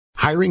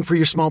Hiring for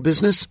your small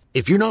business?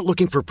 If you're not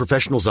looking for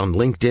professionals on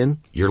LinkedIn,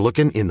 you're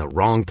looking in the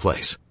wrong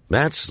place.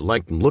 That's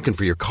like looking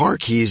for your car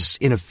keys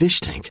in a fish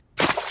tank.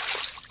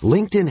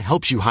 LinkedIn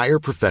helps you hire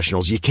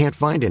professionals you can't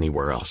find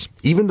anywhere else,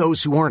 even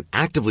those who aren't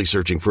actively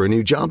searching for a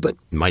new job but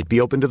might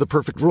be open to the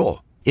perfect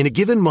role. In a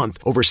given month,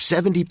 over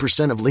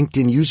 70% of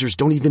LinkedIn users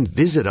don't even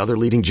visit other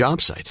leading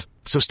job sites.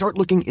 So start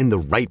looking in the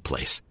right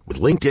place.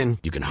 With LinkedIn,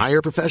 you can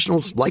hire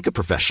professionals like a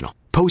professional.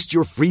 Post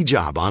your free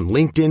job on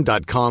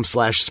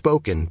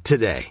linkedin.com/spoken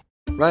today.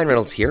 Ryan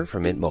Reynolds here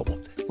from Mint Mobile.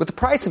 With the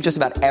price of just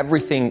about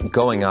everything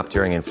going up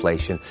during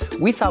inflation,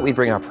 we thought we'd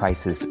bring our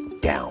prices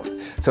down.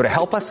 So to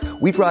help us,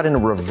 we brought in a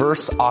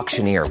reverse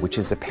auctioneer, which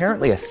is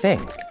apparently a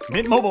thing.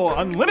 Mint Mobile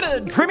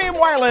Unlimited Premium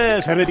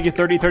Wireless. How to get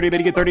 30, 30, bit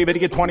to get 30, bit to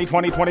get 20,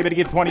 20, 20, bit to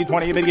get 20,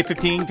 20, bit to get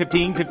 15,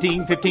 15,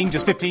 15, 15,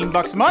 just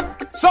 $15 a month?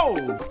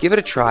 Sold! Give it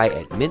a try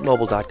at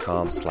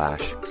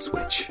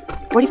mintmobile.com/switch.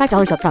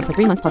 $45 up front for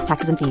 3 months plus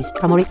taxes and fees.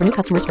 Promo rate for new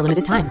customers for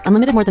limited time.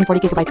 Unlimited more than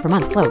 40 gigabytes per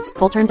month. Slows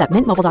full terms at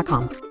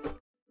mintmobile.com.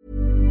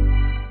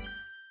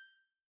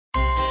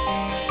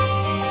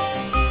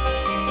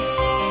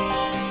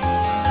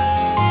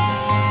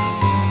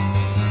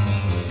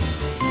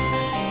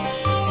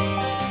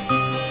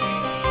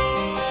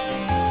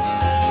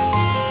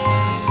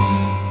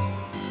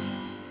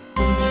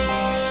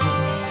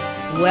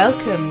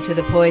 Welcome to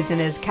the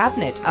Poisoner's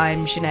Cabinet.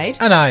 I'm Sinead.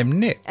 And I'm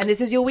Nick. And this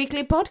is your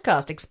weekly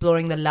podcast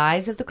exploring the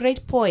lives of the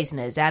great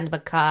poisoners and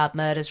macabre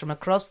murders from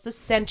across the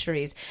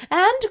centuries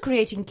and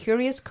creating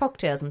curious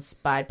cocktails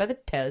inspired by the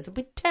tales that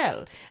we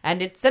tell.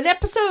 And it's an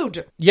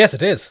episode. Yes,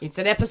 it is. It's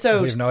an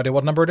episode. We have no idea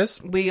what number it is.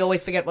 We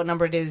always forget what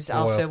number it is.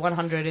 After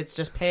 100, it's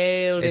just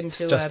paled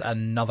into just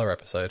another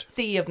episode.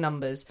 Sea of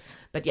numbers.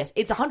 But yes,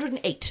 it's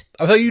 108.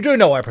 Oh, so you do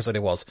know what episode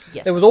it was?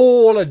 Yes. It was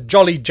all a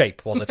jolly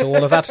jape, was it?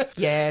 All of that?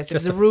 Yes, it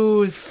just was a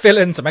ruse. Fill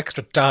in some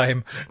extra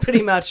time.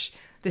 Pretty much.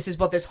 This is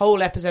what this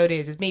whole episode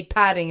is. It's me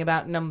padding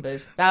about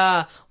numbers.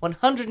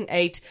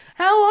 108.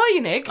 How are you,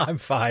 Nick? I'm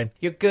fine.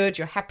 You're good,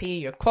 you're happy,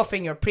 you're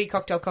quaffing, you're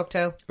pre-cocktail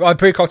cocktail. I'm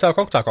pre-cocktail.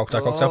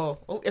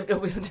 Oh,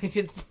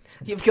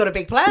 you've got a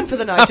big plan for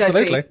the night,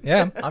 Absolutely. I see.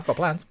 Yeah, I've got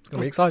plans. It's going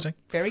to be exciting.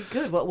 Very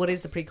good. What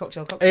is the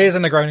pre-cocktail cocktail? It is a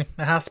Negroni.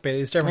 It has to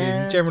be. It's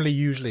generally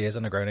usually is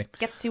a Negroni.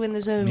 Gets you in the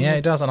zone. Yeah,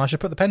 it does. And I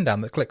should put the pen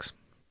down that clicks.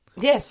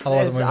 Yes,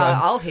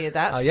 I'll hear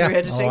that through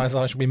editing. Otherwise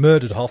I should be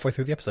murdered halfway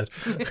through the episode.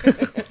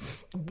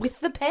 With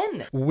the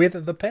pen.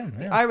 With the pen,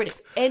 yeah. I read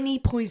any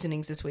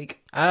poisonings this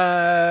week?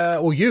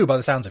 Or you, by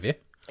the sounds of you.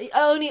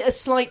 Only a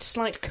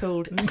slight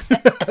cold.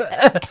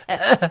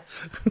 I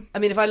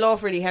mean, if I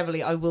laugh really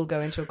heavily, I will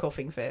go into a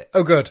coughing fit.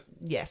 Oh, good.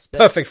 Yes. But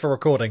perfect for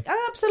recording.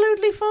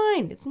 Absolutely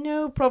fine. It's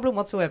no problem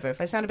whatsoever. If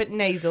I sound a bit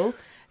nasal,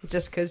 it's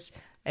just because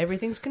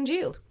everything's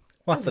congealed.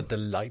 Well, that's a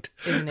delight.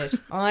 Isn't it?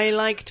 I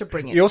like to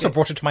bring it. You also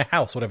brought it to my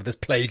house, whatever this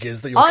plague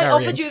is that you're carrying. I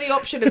offered you the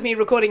option of me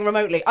recording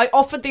remotely. I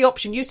offered the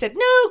option. You said,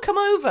 no, come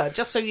over.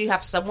 Just so you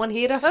have someone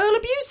here to hurl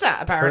abuse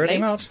at, apparently.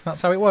 Pretty much.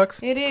 That's how it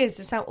works. It is.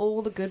 It's how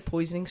all the good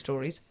poisoning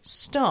stories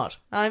start.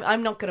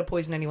 I'm not going to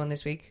poison anyone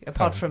this week,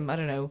 apart from, I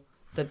don't know,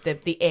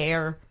 the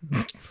air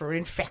for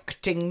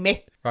infecting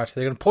me. Right, so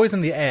you're going to poison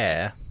the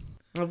air.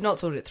 I've not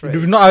thought it through.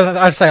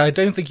 I'd say I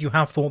don't think you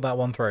have thought that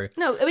one through.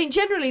 No, I mean,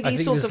 generally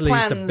these sorts of plans...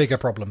 plans... I think this leads to bigger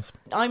problems.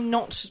 I'm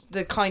not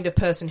the kind of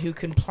person who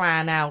can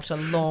plan out a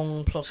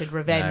long plotted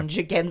revenge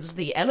against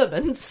the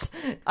elements.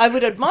 I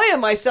would admire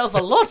myself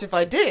a lot if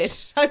I did.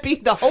 I'd be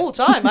the whole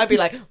time. I'd be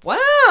like,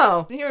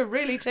 wow, you're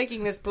really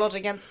taking this plot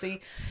against the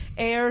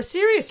air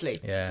seriously.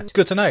 Yeah. It's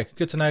good to know.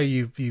 Good to know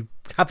you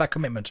have that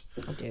commitment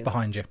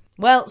behind you.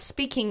 Well,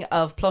 speaking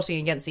of plotting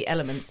against the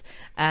elements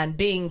and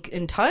being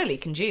entirely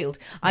congealed,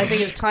 I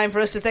think it's time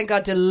for us to thank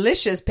our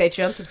delicious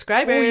Patreon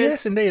subscribers. Oh,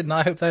 yes, indeed. And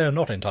I hope they are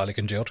not entirely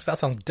congealed, because that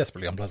sounds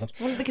desperately unpleasant.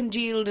 Well, they're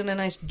congealed in a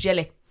nice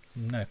jelly.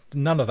 No,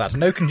 none of that.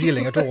 No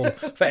congealing at all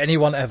for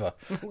anyone ever.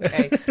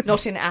 Okay,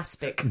 not in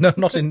aspic. No,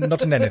 not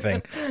in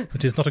anything.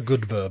 It is not a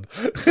good verb.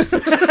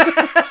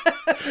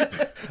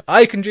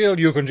 I congeal,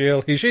 you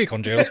congeal, she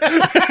congeals.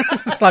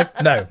 It's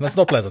like, no, that's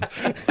not pleasant.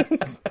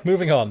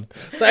 Moving on.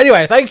 So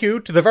anyway, thank you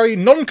to the very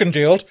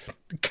non-congealed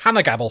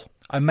Canagabble.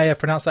 I may have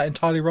pronounced that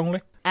entirely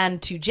wrongly.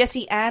 And to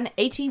Jessie Ann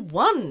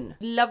 81.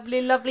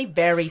 Lovely, lovely,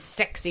 very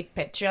sexy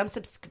Patreon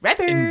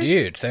subscribers.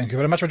 Indeed. Thank you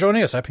very much for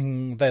joining us.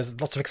 Hoping there's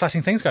lots of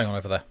exciting things going on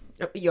over there.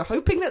 You're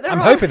hoping that there are?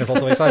 I'm hoping there's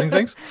lots of exciting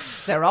things.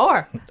 There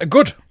are.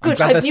 Good. I'm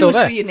glad they're still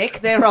there. News for you,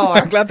 Nick. There are.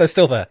 I'm glad they're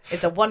still there.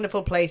 It's a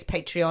wonderful place,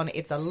 Patreon.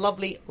 It's a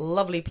lovely,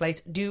 lovely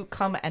place. Do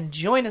come and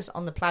join us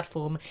on the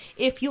platform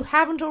if you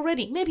haven't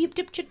already. Maybe you've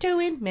dipped your toe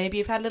in. Maybe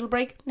you've had a little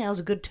break. Now's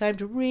a good time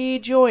to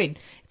rejoin.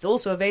 It's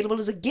also available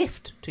as a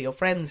gift to your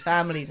friends,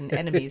 families, and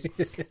enemies.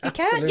 You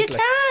can. You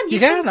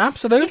can,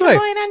 absolutely. You can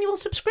buy an annual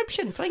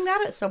subscription. Fling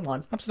that at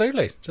someone.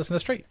 Absolutely. Just in the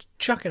street.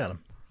 Chuck it at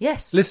them.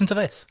 Yes. Listen to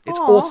this. It's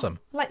awesome.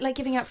 Like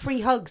giving out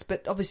free hugs,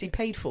 but obviously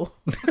paid for.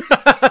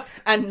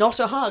 And not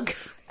a hug.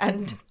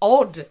 And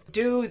odd.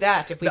 Do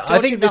that. If we I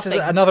think this is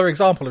another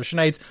example of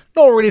Sinead's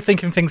not really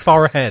thinking things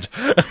far ahead.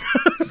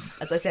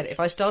 As I said, if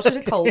I started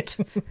a cult,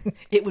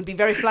 it would be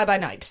very fly by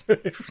night.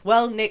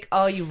 Well, Nick,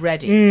 are you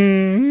ready?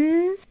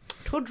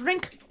 to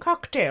drink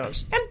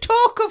cocktails and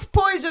talk of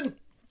poison.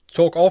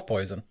 Talk of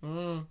poison.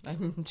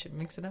 Should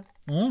mix it up.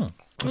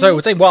 So it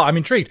would say, well, I'm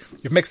intrigued.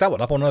 You've mixed that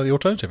one up. I want to know the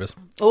alternative is.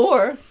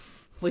 Or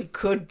we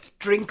could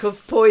drink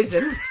of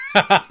poison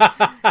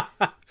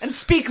and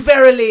speak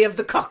verily of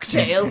the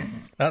cocktail.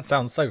 That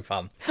sounds so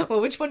fun. Well,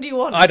 which one do you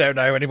want? I don't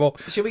know anymore.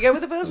 Should we go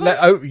with the first one?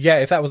 Oh, yeah,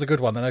 if that was a good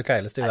one, then okay,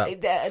 let's do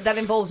that. That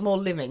involves more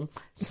living.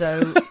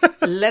 So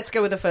let's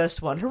go with the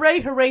first one.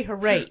 Hooray, hooray,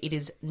 hooray. It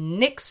is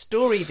Nick's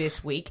story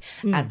this week.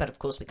 But of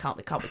course we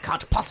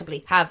can't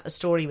possibly have a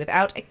story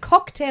without a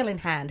cocktail in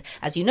hand.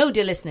 As you know,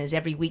 dear listeners,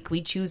 every week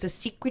we choose a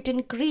secret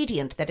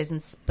ingredient that is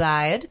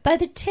inspired by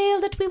the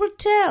tale that we will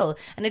tell.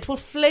 And it will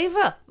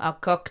flavour our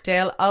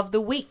cocktail of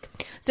the week.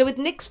 So with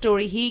Nick's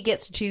story, he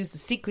gets to choose the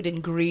secret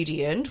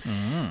ingredient.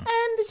 And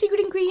the secret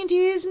ingredient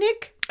is,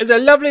 Nick? It's a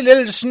lovely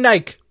little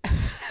snake.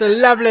 It's a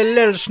lovely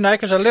little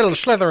snake. It's a little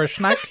slithery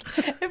snake.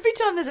 Every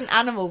time there's an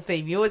animal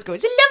theme, you always go,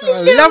 it's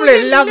a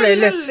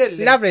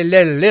lovely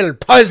little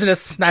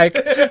poisonous snake.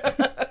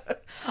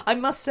 I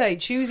must say,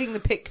 choosing the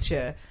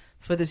picture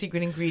for the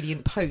secret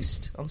ingredient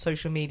post on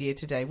social media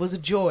today was a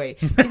joy,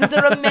 because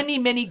there are many,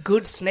 many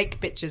good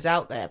snake pictures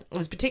out there. I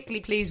was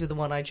particularly pleased with the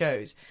one I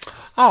chose.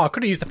 Oh, I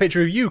could have used the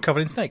picture of you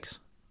covered in snakes.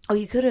 Oh,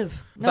 you could have.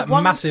 No, that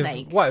one massive,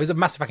 snake. well, it was a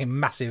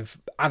massive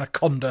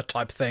anaconda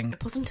type thing.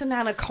 It wasn't an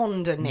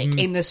anaconda, Nick,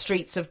 in the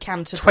streets of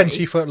Canterbury.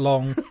 20 foot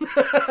long.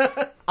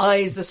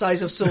 Eyes the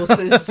size of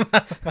saucers.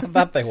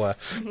 That they were.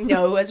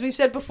 No, as we've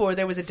said before,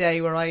 there was a day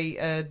where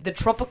the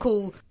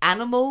tropical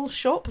animal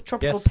shop,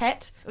 tropical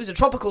pet. It was a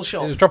tropical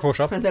shop. It was a tropical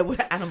shop. And there were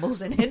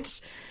animals in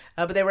it.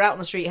 But they were out on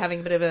the street having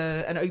a bit of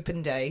an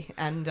open day,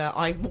 and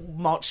I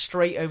marched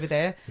straight over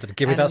there. Did it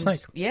give me that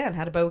snake? Yeah, and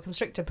had a boa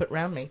constrictor put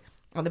round me.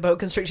 And the boa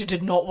constrictor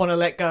did not want to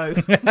let go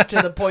to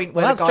the point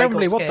where the guy got scared. That's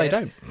generally what they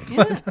don't.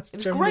 Yeah, it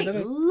was great.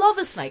 Love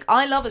a snake.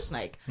 I love a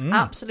snake.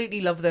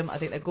 Absolutely love them. I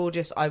think they're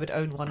gorgeous. I would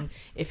own one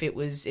if it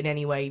was in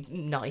any way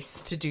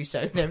nice to do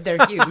so.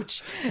 They're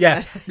huge.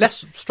 Yeah,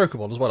 less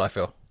strokeable as well, I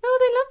feel. No,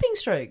 they love being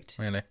stroked.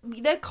 Really?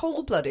 They're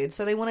cold-blooded,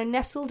 so they want to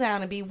nestle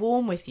down and be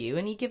warm with you,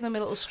 and you give them a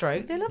little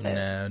stroke. They love it.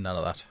 No, none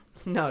of that.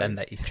 No. Then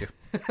they eat you.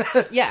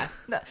 Yeah,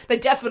 they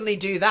definitely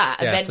do that.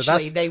 Yeah,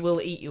 eventually, they will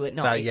eat you at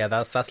night.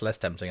 That's less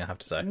tempting, I have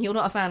to say. You're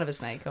not a fan of a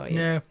snake, are you?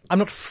 No, I'm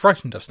not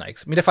frightened of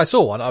snakes. I mean, if I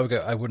saw one, I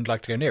wouldn't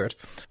like to go near it,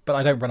 but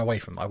I don't run away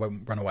from them. I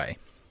won't run away.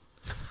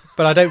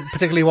 But I don't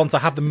particularly want to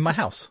have them in my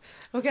house.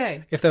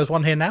 Okay. If there was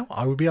one here now,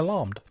 I would be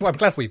alarmed. Well, I'm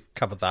glad we've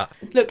covered that.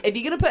 Look, if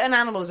you're going to put an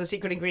animal as a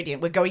secret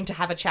ingredient, we're going to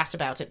have a chat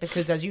about it,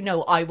 because, as you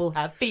know, I will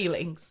have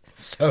feelings.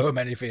 So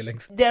many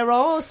feelings. There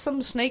are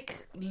some snake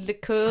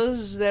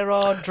liqueurs. There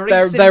are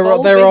drinks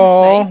involving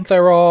snakes.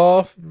 There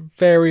are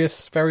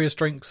various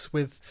drinks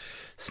with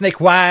snake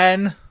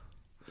wine.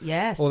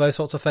 Yes. All those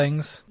sorts of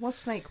things. What's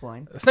snake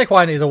wine? Snake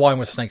wine is a wine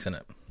with snakes in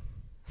it.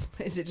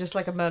 Is it just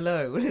like a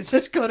Merlot? It's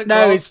just got a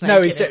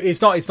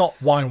it's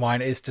not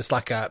wine. It's just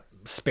like a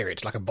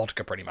spirit, like a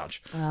vodka, pretty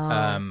much,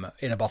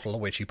 in a bottle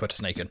which you put a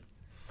snake in,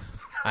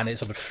 and it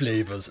sort of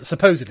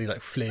supposedly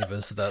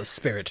flavors the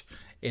spirit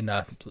in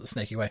a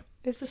snaky way.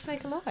 Is the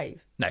snake alive?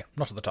 No,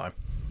 not at the time.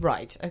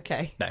 Right.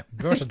 Okay. No,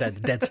 very much a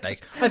dead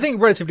snake. I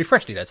think relatively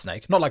freshly dead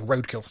snake, not like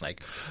roadkill snake.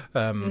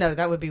 No,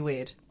 that would be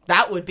weird.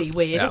 That would be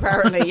weird,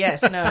 apparently,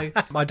 yes, no.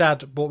 My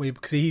dad bought me,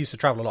 because he used to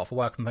travel a lot for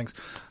work and things,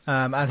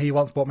 and he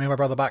once bought me and my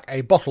brother back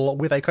a bottle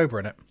with a cobra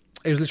in it.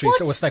 It was literally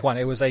still with snake wine.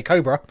 It was a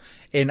cobra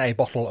in a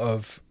bottle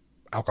of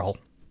alcohol.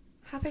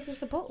 How big was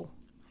the bottle?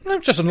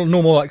 Just a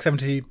normal, like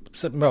 70,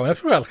 well,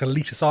 like a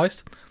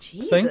litre-sized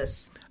thing.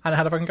 And it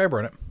had a fucking cobra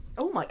in it.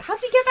 Oh my, how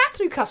did you get that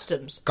through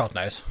customs? God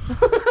knows.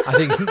 I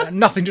think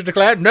nothing to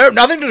declare. No,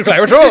 nothing to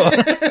declare at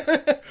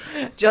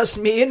all. Just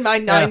me and my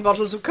 9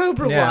 bottles of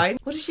Cobra wine.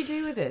 What did you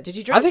do with it? Did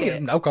you drink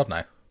it? Oh God,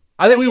 no.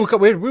 I think we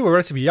were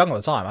relatively young at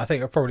the time. I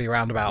think probably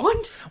around about...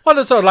 What? Well,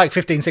 it's sort of like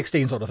 15,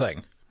 16 sort of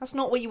thing. That's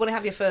not what you want to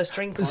have your first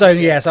drink on. So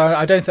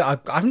I don't think...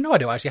 I have no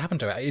idea what actually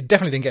happened to it. It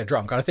definitely didn't get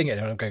drunk. I think it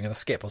ended up going in a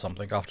skip or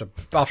something after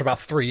about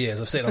 3 years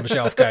of sitting on the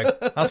shelf going,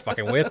 that's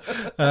fucking weird.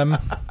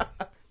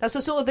 That's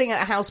the sort of thing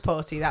at a house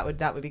party that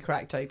would be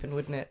cracked open,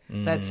 wouldn't it?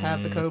 Let's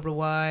have the Cobra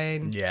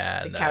wine.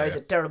 Yeah, it carries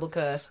a terrible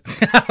curse.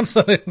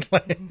 Absolutely.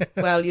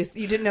 Well, you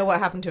didn't know what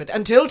happened to it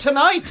until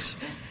tonight.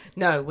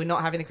 No, we're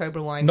not having the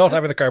Cobra wine. Not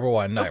having the Cobra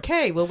wine, no.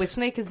 Okay, well, with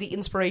snake as the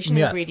inspiration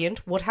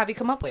ingredient, what have you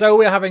come up with? So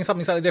we're having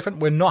something slightly different.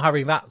 We're not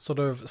having that sort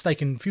of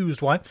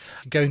snake-infused wine.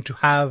 We're going to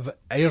have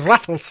a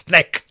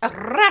rattlesnake. A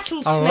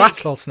rattlesnake? A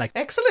rattlesnake.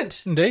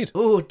 Excellent. Indeed.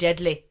 Ooh,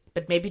 deadly.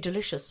 But maybe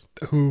delicious.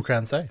 Who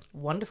can say?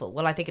 Wonderful.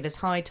 Well, I think it is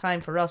high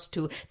time for us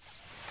to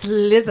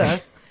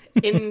slither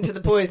into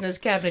the poisoner's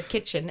cabinet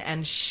kitchen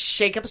and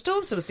shake up a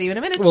storm. So we'll see you in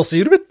a minute. We'll see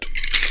you in a bit.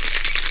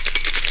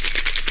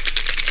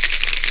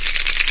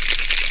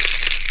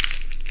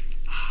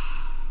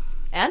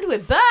 And we're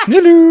back.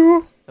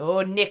 Hello.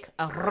 Oh, Nick,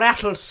 a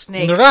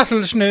rattlesnake. A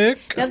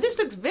rattlesnake. Now, this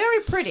looks very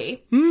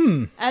pretty.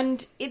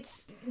 And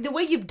it's... The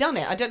way you've done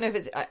it, I don't know if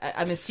it's...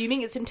 I'm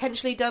assuming it's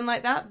intentionally done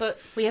like that, but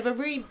we have a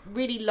really,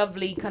 really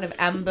lovely kind of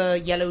amber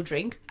yellow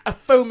drink, a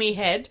foamy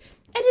head,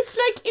 and it's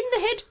like in the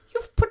head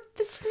you've put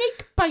the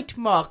snake bite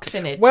marks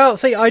in it? Well,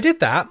 see, I did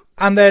that,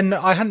 and then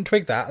I hadn't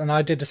twigged that, and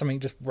I did something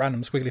just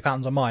random squiggly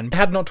patterns on mine. I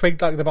had not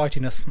twigged like the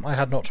bitiness. I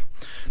had not.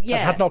 Yeah. I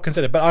had not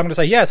considered, but I'm going to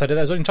say yes, I did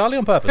that entirely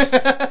on purpose.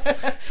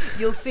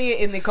 You'll see it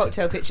in the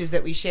cocktail pictures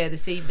that we share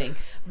this evening.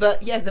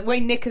 But yeah, the way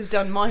Nick has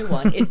done my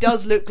one, it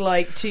does look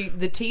like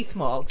the teeth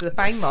marks, the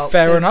fang marks.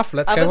 Fair enough,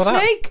 let's go with that. Of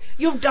a snake?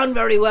 You've done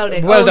very well,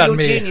 Nick. Well done, you're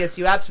me. genius.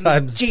 You absolute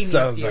I'm genius.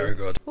 so you. very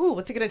good. Ooh,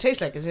 what's it going to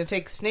taste like? Is it going to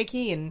take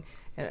snaky and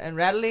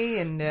rattly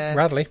and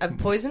Rattly. a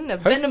poison, a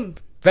venom?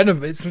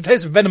 Venom. It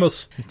tastes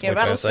venomous. That's Yeah,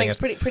 my way of saying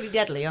rattlesnakes it. pretty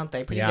deadly, aren't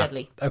they? Pretty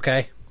deadly.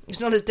 Okay. It's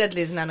not as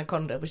deadly as an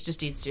anaconda, which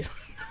just eats you.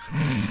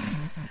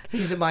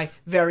 These are my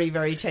very,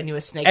 very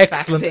tenuous snake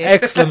facts here.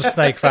 Excellent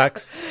snake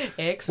facts.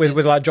 Excellent.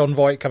 With like John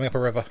Voight coming up a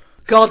river.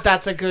 God,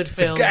 that's a good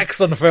film. It's an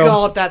excellent film.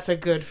 God, that's a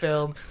good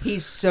film.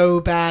 He's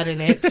so bad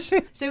in it.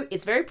 So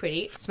it's very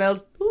pretty.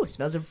 Smells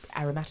of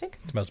aromatic.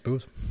 Smells of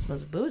booze.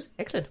 Smells of booze.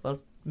 Excellent.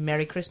 Well,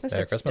 Merry Christmas.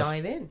 Merry Let's Christmas.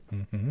 dive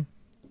in.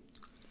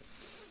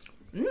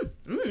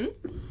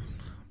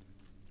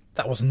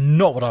 That was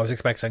not what I was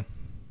expecting.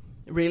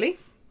 Really?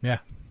 Yeah.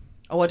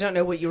 Oh, I don't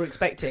know what you were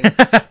expecting.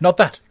 Not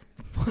that.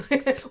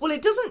 Well,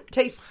 it doesn't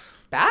taste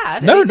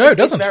bad. No, it doesn't.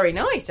 It's very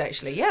nice,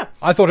 actually, yeah.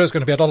 I thought it was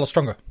going to be a lot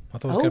stronger. I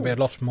thought it was Oh. going to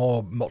be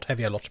a lot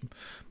heavier, a lot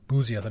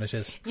boozier than it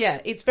is.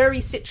 Yeah, it's very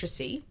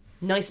citrusy.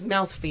 Nice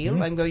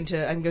mouthfeel. I'm going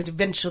to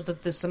venture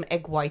that there's some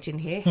egg white in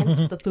here,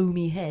 hence the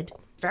foamy head.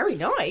 Very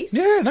nice.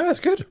 Yeah, no, that's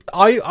good.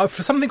 I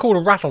for something called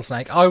a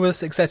rattlesnake, I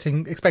was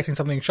expecting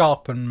something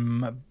sharp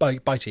and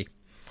bitey.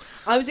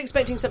 I was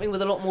expecting something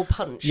with a lot more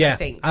punch, Yeah, I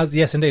think.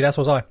 yes, indeed, that's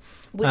what I.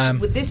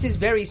 Which this is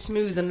very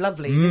smooth and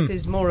lovely. This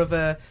is more of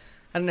a,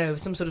 I don't know,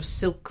 some sort of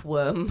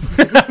silkworm.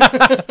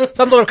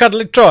 Some sort of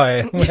cuddly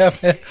toy. Yeah,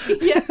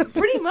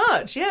 pretty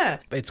much, yeah.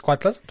 It's quite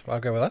pleasant. I'll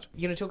go with that.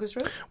 You going to talk us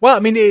through it? Well, I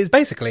mean, it's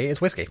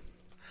whiskey.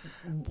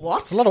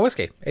 What? It's a lot of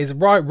whiskey. It's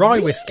rye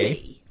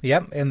whiskey.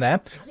 Yep, in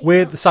there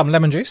with some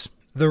lemon juice.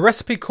 The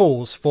recipe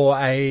calls for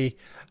a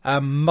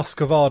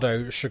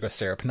muscovado sugar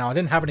syrup. Now, I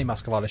didn't have any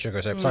muscovado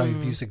sugar syrup, so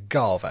I've used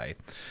agave,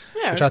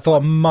 which I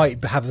thought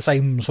might have the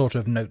same sort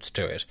of notes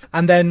to it.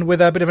 And then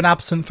with a bit of an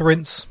absinthe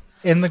rinse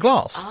in the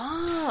glass.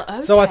 Ah,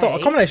 okay. So I thought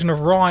a combination of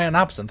rye and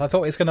absinthe, I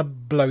thought it's going to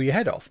blow your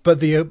head off. But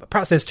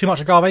perhaps there's too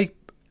much agave.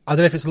 I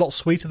don't know if it's a lot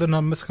sweeter than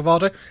a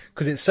muscovado,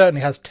 because it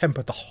certainly has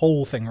tempered the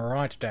whole thing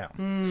right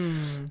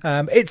down.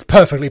 It's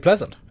perfectly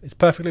pleasant. It's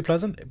perfectly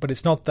pleasant, but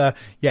it's not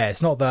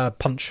the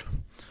punch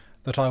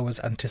that I was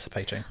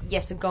anticipating.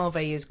 Yes, agave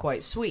is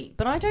quite sweet,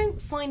 but I don't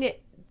find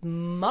it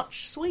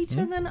much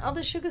sweeter than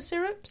other sugar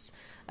syrups.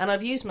 And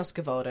I've used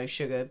muscovado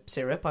sugar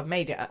syrup. I've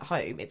made it at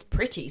home. It's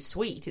pretty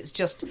sweet. It's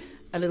just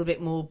a little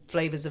bit more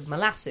flavours of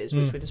molasses,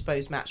 which would, I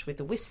suppose, match with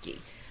the whiskey.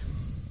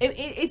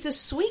 It's a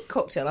sweet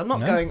cocktail. I'm not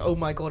going, oh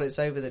my God, it's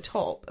over the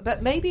top.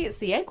 But maybe it's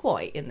the egg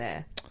white in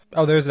there.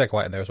 Oh, there is an egg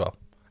white in there as well.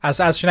 As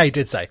Sinead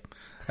did say.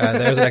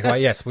 There is an egg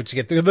white, yes, which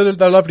you get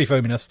the lovely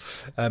foaminess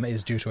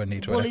is due to a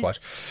need to an egg white.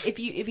 If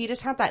you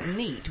just had that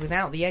neat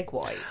without the egg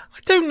white, I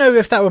don't know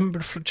if that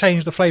would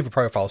change the flavour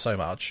profile so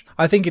much.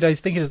 I think it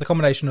is the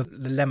combination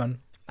of the lemon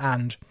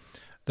and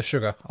the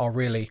sugar are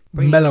really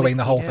mellowing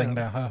the whole thing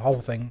down,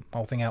 whole thing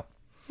out.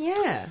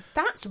 yeah,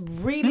 that's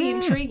really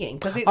intriguing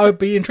because I would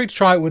be intrigued to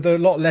try it with a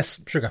lot less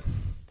sugar.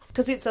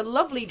 Because it's a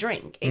lovely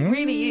drink. It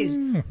really is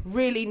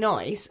really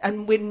nice.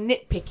 And we're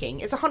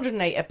nitpicking. It's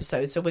 108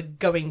 episodes, so we're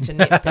going to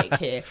nitpick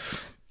here.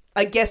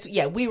 I guess,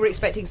 yeah, we were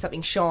expecting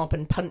something sharp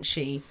and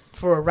punchy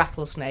for a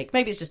rattlesnake.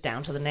 Maybe it's just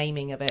down to the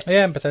naming of it.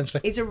 Yeah, potentially.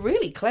 It's a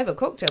really clever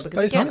cocktail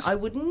because, again, nice. I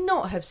would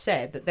not have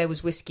said that there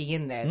was whiskey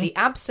in there. The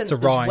absinthe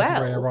it's a rye, as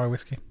well. a rye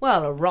whiskey.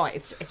 Well, a rye.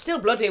 It's still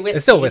bloody whiskey.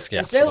 It's still whiskey,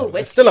 It's still absolutely.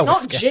 whiskey. It's still a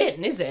not whiskey.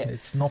 gin, is it?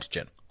 It's not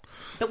gin.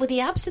 But with the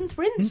absinthe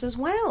rinse as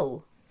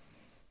well.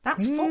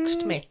 That's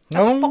foxed me.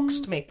 That's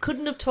foxed me.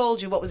 Couldn't have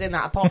told you what was in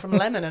that apart from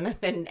lemon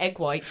and egg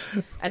white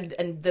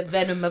and the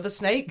venom of a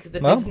snake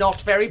that is not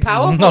very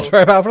powerful. Not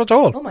very powerful at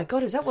all. Oh my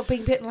God, is that what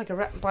being bitten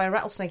by a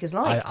rattlesnake is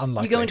like?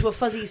 Unlikely. You go into a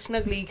fuzzy,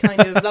 snuggly, kind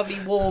of lovely,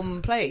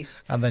 warm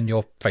place. And then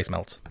your face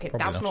melts. Okay,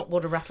 Probably that's not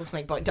what a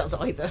rattlesnake bite does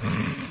either.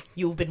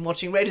 You've been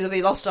watching Raiders of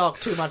the Lost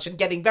Ark too much and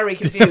getting very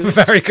confused.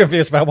 Very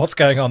confused about what's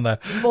going on there.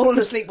 Fallen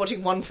asleep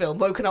watching one film,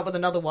 woken up with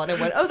another one and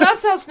went, oh,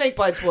 that's how snake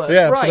bites work.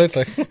 Yeah, right.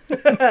 absolutely.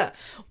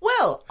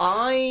 Well,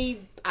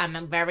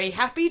 I'm very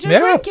happy to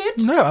drink it.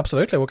 No,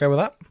 absolutely. We'll go with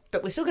that.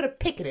 But we're still going to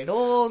pick at it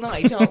all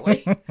night, aren't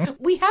we?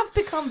 We have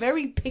become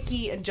very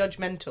picky and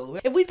judgmental.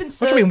 If we'd been What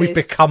served do you mean we've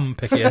this, become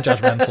picky and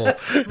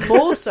judgmental?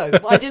 more so.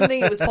 I didn't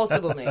think it was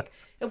possible, Nick.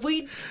 If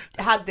we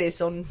had this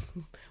on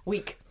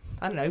week,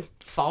 I don't know,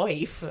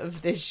 5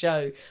 of this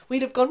show,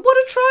 we'd have gone, what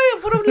a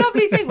triumph, what a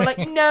lovely thing. We're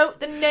like, no,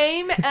 the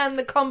name and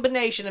the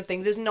combination of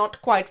things is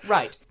not quite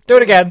right. Do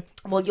it again.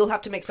 Well, you'll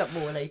have to mix up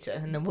more later,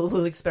 and then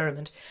we'll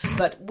experiment.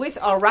 But with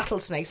our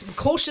rattlesnakes,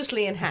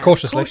 cautiously in hand.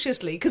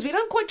 Cautiously, because we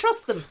don't quite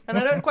trust them. And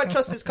I don't quite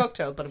trust this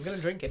cocktail, but I'm going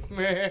to drink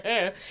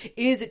it.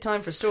 Is it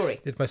time for a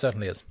story? It most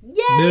certainly is.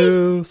 Yay!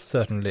 Most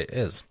certainly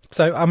is.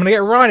 So I'm going to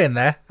get right in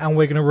there, and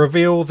we're going to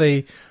reveal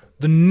the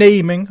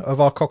naming of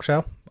our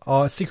cocktail,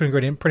 our secret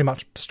ingredient, pretty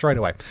much straight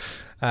away.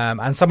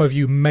 And some of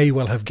you may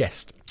well have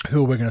guessed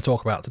who we're going to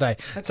talk about today.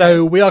 Okay.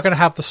 So we are going to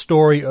have the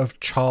story of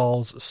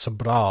Charles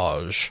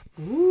Sobhraj,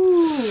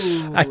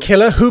 a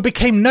killer who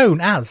became known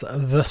as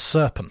the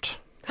Serpent.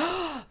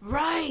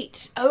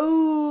 Right.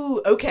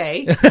 Oh,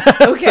 okay.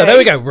 Okay. So there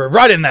we go. We're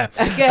right in there.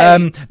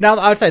 Okay. Now,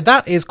 I would say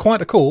that is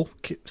quite a cool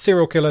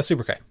serial killer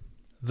sobriquet.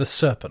 The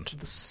Serpent.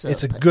 It's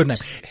a good name.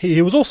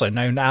 He was also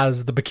known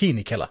as the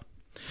Bikini Killer.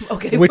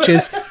 Okay. which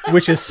is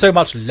so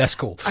much less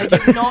cool. I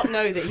did not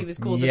know that he was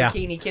called the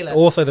Bikini Killer.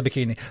 Also the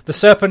Bikini. The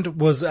Serpent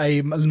was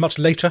a much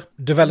later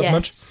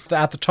development. Yes.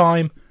 At the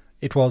time,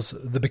 it was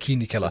the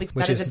Bikini Killer.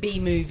 That is a B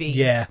movie.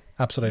 Yeah,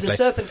 absolutely. The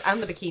Serpent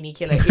and the Bikini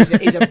Killer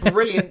is a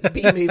brilliant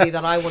B movie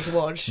that I want to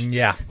watch.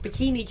 Yeah.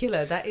 Bikini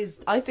Killer, that is...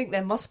 I think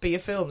there must be a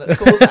film that's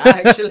called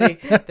that, actually.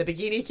 The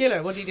Bikini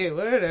Killer. What did he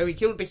do? I don't know. He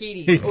killed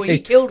bikinis. Or he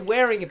killed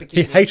wearing a bikini.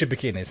 He hated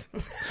bikinis.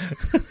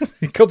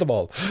 He killed them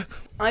all.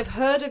 I've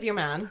heard of your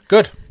man.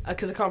 Good.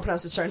 Because I can't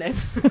pronounce his surname.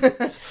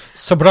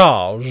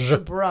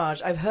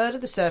 Sobhraj. I've heard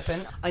of the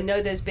Serpent. I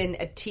know there's been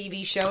a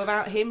TV show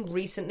about him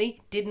recently.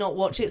 Did not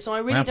watch it, so I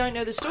really don't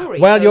know the story.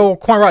 Well, you're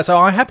quite right. So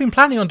I have been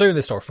planning on doing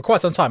this story for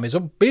quite some time. It's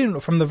been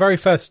from the very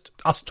first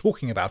us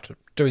talking about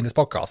doing this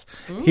podcast.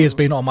 He has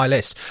been on my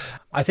list.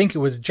 I think it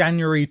was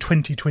January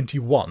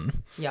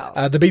 2021.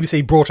 Yeah. The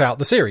BBC brought out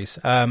the series,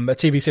 a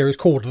TV series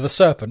called The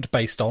Serpent,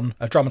 based on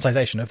a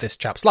dramatisation of this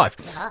chap's life.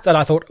 Yeah. Then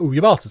I thought, oh,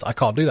 you bastards, I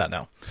can't do that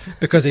now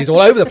because he's all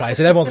over the place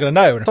and everyone's going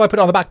to know. So I put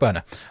it on the back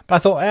burner. But I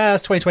thought,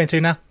 it's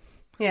 2022 now.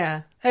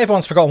 Yeah.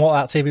 Everyone's forgotten what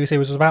that TV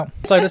series was about.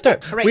 So let's do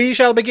it. Great. We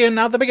shall begin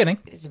at the beginning.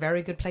 It's a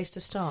very good place to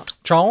start.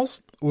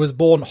 Charles was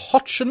born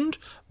Hochand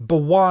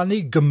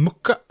Bhawani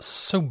Gamukha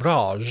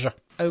Sobhraj.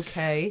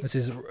 Okay. This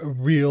is a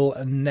real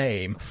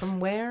name. From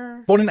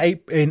where? Born in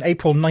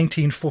April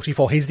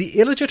 1944. He's the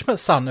illegitimate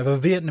son of a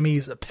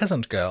Vietnamese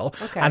peasant girl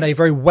and a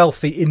very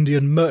wealthy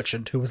Indian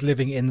merchant who was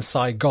living in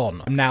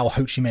Saigon, now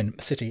Ho Chi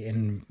Minh City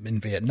in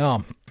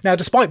Vietnam. Now,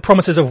 despite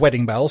promises of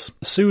wedding bells,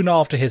 soon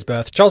after his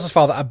birth, Charles's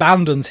father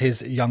abandons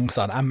his young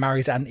son and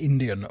marries an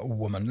Indian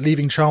woman,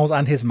 leaving Charles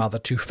and his mother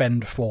to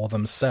fend for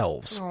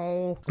themselves.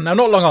 Oh. Now,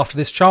 not long after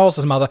this,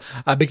 Charles's mother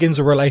begins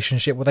a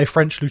relationship with a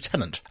French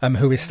lieutenant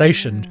who is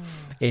stationed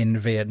in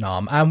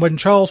Vietnam. And when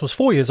Charles was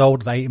 4 years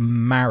old, they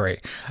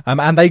marry.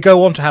 And they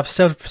go on to have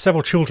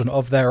several children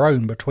of their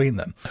own between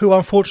them, who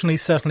unfortunately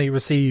certainly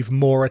receive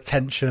more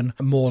attention,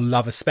 more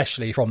love,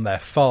 especially from their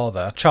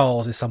father.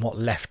 Charles is somewhat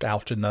left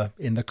out in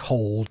the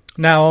cold.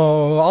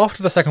 Now,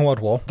 after the Second World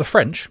War, the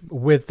French,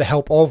 with the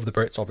help of the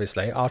Brits,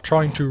 obviously, are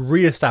trying to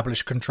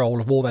re-establish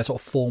control of all their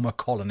sort of former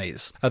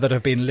colonies that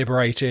have been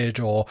liberated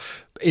or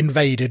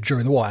invaded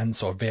during the war, and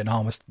sort of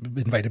Vietnam was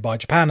invaded by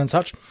Japan and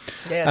such.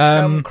 Yes,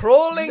 come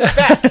crawling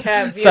back,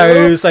 have you?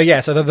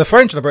 So the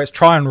French and the Brits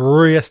try and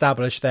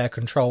re-establish their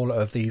control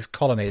of these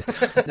colonies.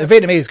 The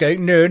Vietnamese go,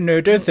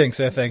 no, don't think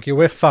so, thank you,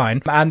 we're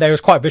fine. And there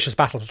was quite a vicious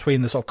battle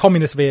between the sort of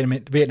communist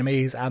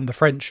Vietnamese and the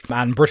French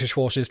and British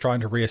forces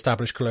trying to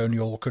re-establish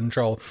colonial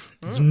control.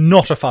 It's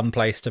not a fun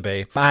place to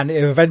be. And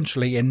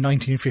eventually, in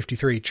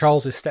 1953,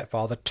 Charles's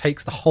stepfather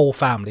takes the whole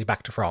family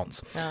back to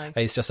France. Oh.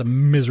 It's just a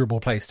miserable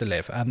place to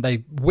live, and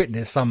they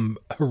witness some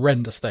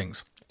horrendous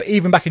things. But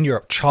even back in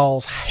Europe,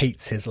 Charles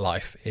hates his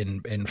life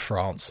in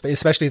France,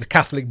 especially the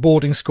Catholic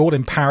boarding school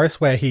in Paris,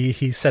 where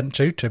he's sent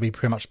to be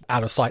pretty much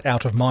out of sight,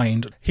 out of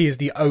mind. He is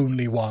the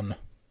only one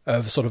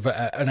of sort of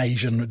an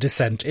Asian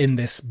descent in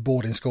this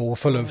boarding school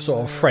full of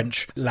sort of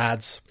French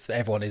lads. So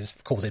everyone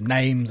calls him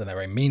names and they're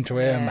very mean to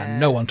him and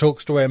no one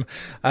talks to him.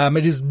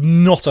 It is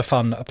not a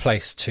fun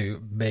place to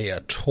be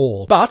at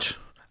all. But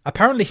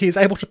apparently he is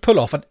able to pull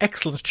off an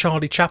excellent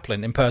Charlie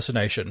Chaplin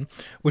impersonation,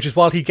 which is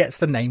why he gets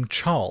the name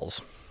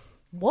Charles.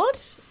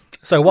 What?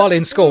 So while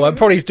in school,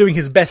 probably he's doing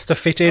his best to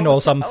fit in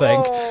or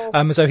something.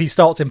 So he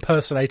starts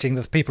impersonating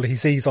the people he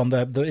sees on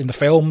in the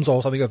films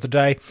or something of the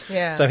day.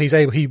 Yeah. So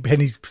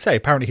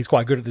apparently he's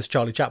quite good at this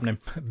Charlie Chaplin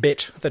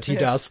bit that he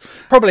does.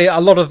 Probably a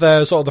lot of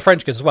the sort of the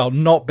French kids as well,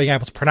 not being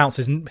able to pronounce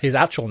his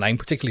actual name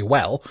particularly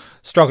well,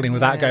 struggling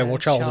with that. Going, well,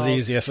 Charles is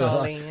easier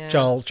for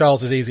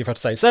Charles is easier for to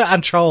say. So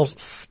and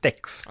Charles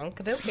sticks.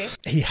 Okay.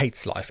 He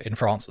hates life in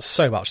France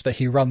so much that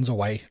he runs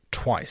away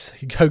twice.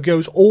 He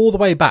goes all the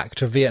way back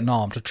to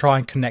Vietnam to try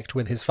and connect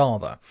with his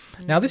father.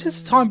 Now, this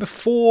is a time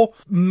before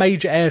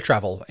major air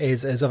travel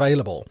is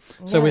available.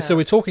 So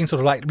we're talking sort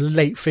of like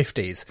late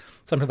 50s,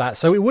 something like that.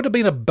 So it would have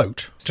been a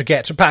boat to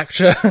get back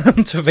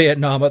to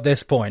Vietnam at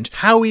this point.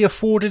 How he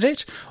afforded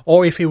it,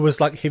 or if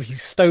he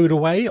stowed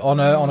away on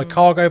a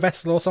cargo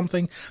vessel or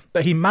something,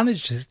 but he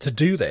manages to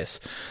do this.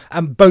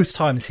 And both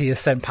times he is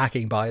sent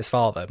packing by his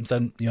father.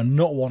 So you're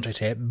not wanted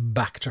here,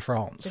 back to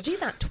France. To do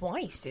that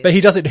twice. But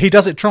he does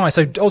it twice.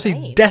 So insane.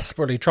 obviously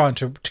desperately trying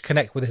to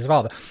connect with his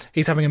father.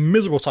 He's having a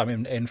miserable time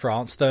in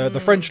France.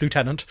 The French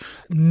lieutenant,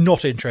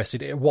 not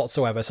interested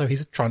whatsoever. So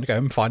he's trying to go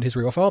and find his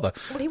real father.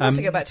 Well, he wants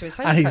to go back to his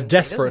home and he's country,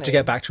 desperate to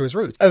get back to his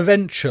roots.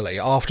 Eventually,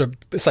 after,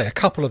 say, a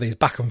couple of these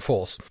back and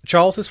forths,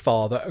 Charles's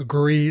father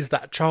agrees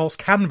that Charles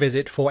can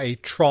visit for a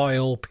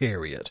trial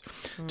period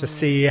to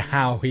see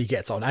how he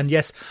gets on. And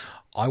yes,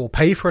 I will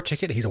pay for a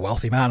ticket. He's a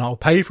wealthy man. I'll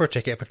pay for a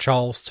ticket for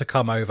Charles to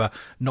come over,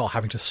 not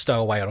having to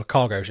stow away on a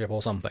cargo ship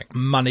or something.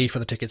 Money for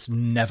the tickets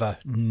never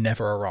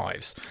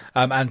arrives.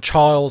 And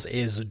Charles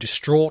is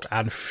distraught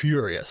and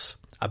furious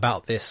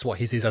about this, what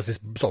he sees as this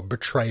sort of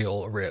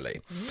betrayal,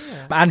 really.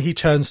 Yeah. And he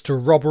turns to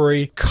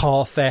robbery,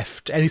 car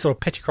theft, any sort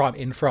of petty crime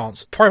in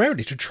France,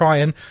 primarily to try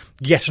and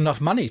get enough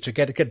money to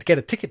get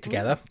a ticket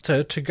together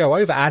to go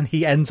over, and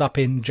he ends up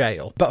in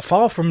jail. But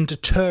far from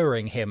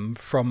deterring him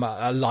from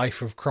a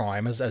life of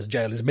crime, as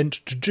jail is meant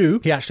to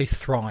do, he actually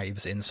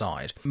thrives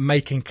inside,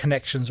 making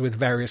connections with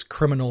various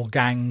criminal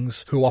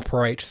gangs who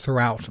operate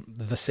throughout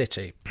the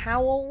city.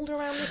 How old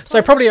around this time?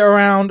 So probably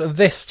around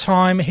this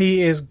time,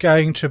 he is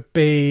going to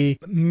be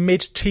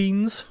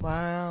mid-teens.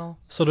 Wow.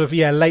 Sort of,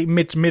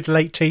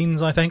 late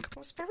teens, I think.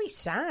 It's a very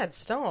sad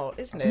start,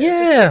 isn't it?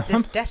 Yeah. Just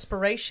this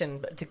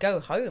desperation to go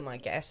home, I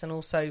guess, and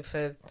also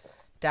for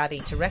Daddy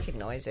to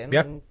recognise him.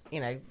 Yep. And,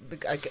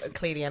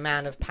 clearly a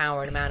man of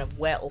power and a man of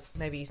wealth.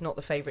 Maybe he's not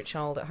the favourite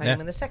child at home. Yeah.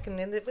 And the second,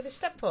 with his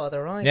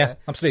stepfather either. Yeah,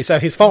 absolutely. So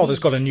his father's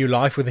got a new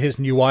life with his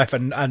new wife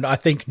and I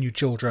think new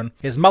children.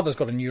 His mother's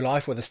got a new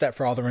life with a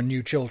stepfather and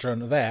new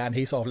children there, and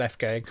he's sort of left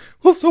going,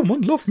 will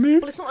someone love me?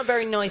 Well, it's not a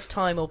very nice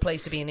time or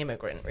place to be an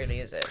immigrant, really,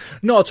 is it?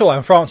 Not at all.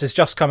 And France is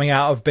just coming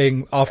out of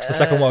being after the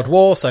Second World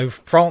War, so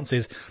France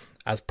is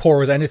as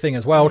poor as anything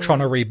as well, trying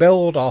to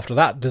rebuild after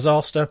that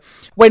disaster.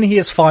 When he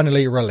is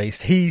finally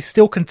released, he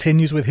still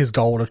continues with his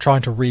goal of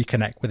trying to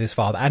reconnect with his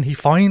father, and he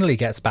finally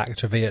gets back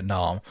to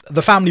Vietnam.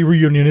 The family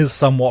reunion is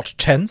somewhat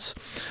tense.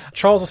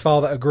 Charles's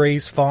father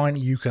agrees, fine,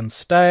 you can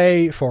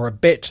stay for a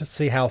bit to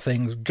see how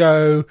things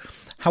go.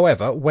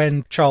 However,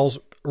 when Charles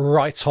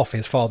writes off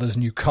his father's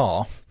new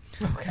car,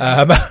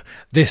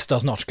 this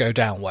does not go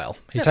down well.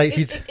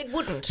 It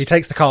wouldn't. He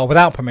takes the car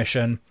without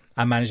permission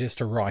and manages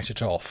to write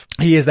it off.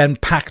 He is then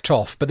packed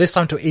off, but this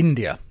time to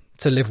India,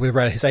 to live with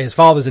relatives. His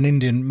father's an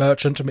Indian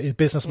merchant, a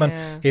businessman.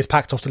 Yeah. He is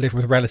packed off to live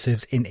with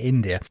relatives in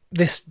India.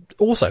 This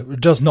also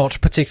does not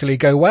particularly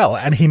go well,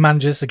 and he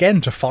manages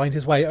again to find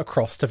his way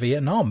across to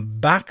Vietnam,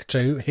 back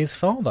to his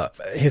father.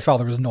 His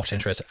father is not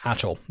interested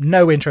at all.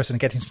 No interest in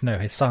getting to know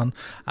his son,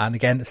 and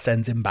again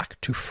sends him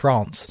back to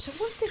France. So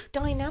what's this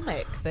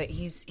dynamic that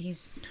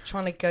he's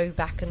trying to go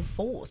back and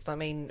forth? I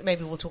mean,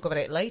 maybe we'll talk about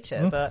it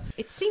later, but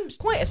it seems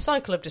quite a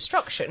cycle of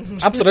destruction.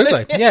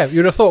 Absolutely. Yeah,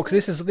 you'd have thought,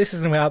 because this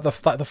is about the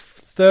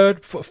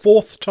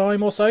fourth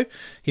time or so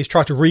he's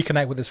tried to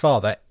reconnect with his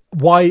father.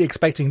 Why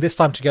expecting this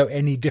time to go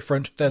any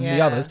different than the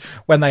others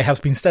when they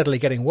have been steadily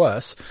getting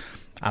worse?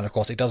 And of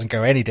course it doesn't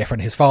go any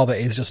different. His father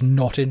is just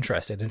not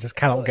interested and just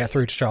cannot get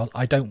through to Charles.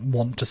 I don't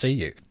want to see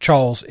you.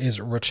 Charles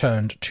is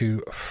returned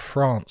to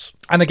France.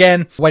 And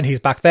again, when he's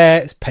back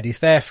there, it's petty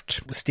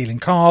theft, stealing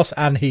cars,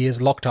 and he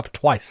is locked up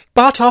twice.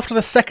 But after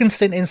the second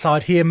stint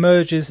inside, he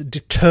emerges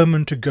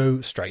determined to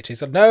go straight. He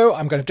said, no,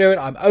 I'm going to do it.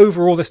 I'm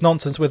over all this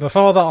nonsense with my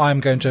father.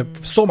 I'm going to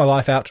sort my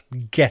life out,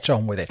 get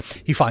on with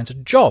it. He finds a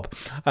job.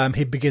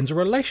 He begins a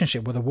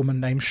relationship with a woman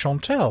named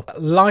Chantal.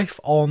 Life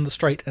on the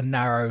straight and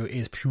narrow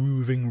is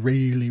proving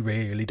really,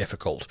 really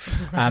difficult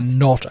and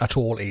not at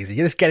all easy.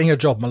 This getting a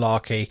job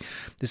malarkey,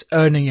 this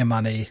earning your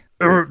money,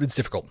 it's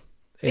difficult.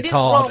 It's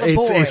hard.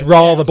 It's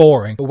rather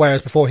boring.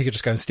 Whereas before he could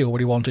just go and steal what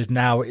he wanted.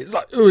 Now it's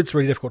like, it's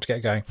really difficult to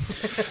get going.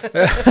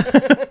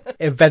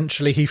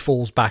 Eventually he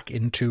falls back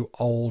into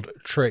old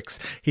tricks.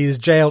 He is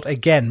jailed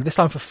again, this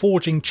time for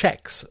forging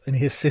checks in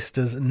his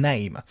sister's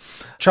name.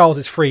 Charles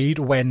is freed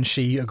when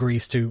she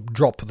agrees to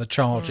drop the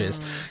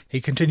charges.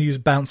 He continues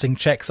bouncing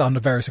checks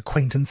under various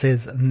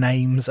acquaintances'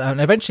 names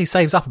and eventually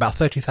saves up about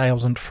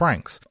 30,000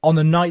 francs. On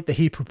the night that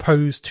he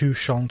proposed to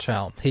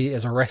Chantal, he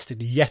is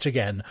arrested yet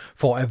again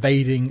for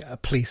evading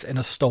police in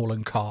a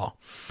stolen car,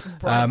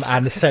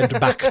 and sent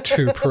back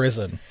to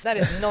prison. That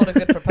is not a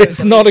good proposal.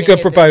 It's not a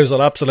good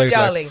proposal, absolutely.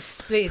 Darling,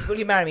 please, will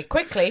you marry me?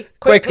 Quickly.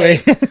 Going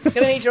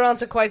to need your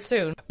answer quite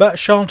soon. But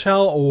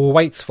Chantal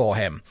waits for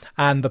him,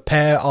 and the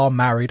pair are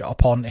married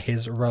upon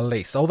his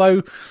release.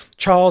 Although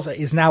Charles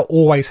is now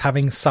always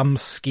having some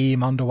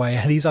scheme underway,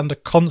 and he's under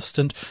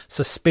constant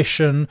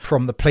suspicion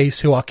from the police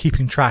who are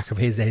keeping track of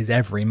his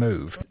every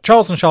move.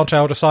 Charles and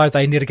Chantal decide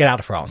they need to get out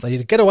of France. They need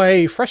to get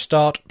away, fresh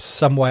start,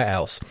 somewhere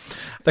else.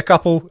 The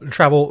couple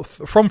travel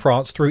from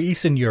France through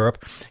Eastern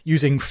Europe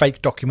using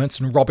fake documents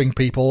and robbing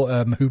people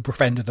who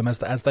befriended them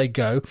as they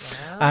go,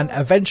 and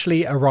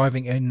eventually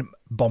arriving in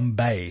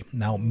Bombay,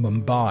 now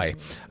Mumbai,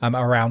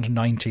 around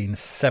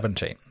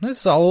 1970. This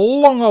is a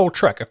long old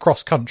trek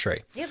across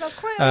country. Yeah, that's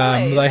quite a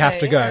way. They have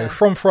to go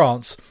from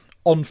France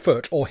on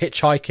foot or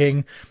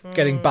hitchhiking,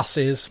 getting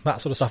buses,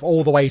 that sort of stuff,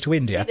 all the way to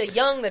India. They're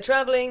young, they're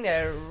travelling,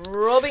 they're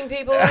robbing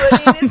people.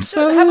 I mean,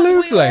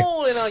 haven't we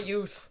all in our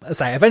youth?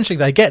 So eventually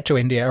they get to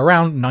India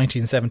around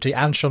 1970,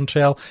 and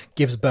Chantal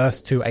gives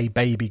birth to a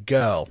baby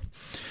girl.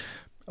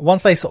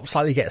 Once they sort of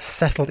slightly get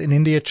settled in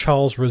India,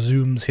 Charles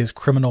resumes his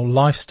criminal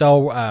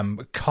lifestyle,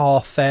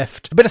 car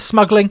theft, a bit of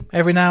smuggling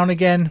every now and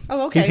again.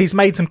 Oh, okay. He's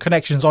made some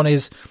connections on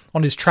his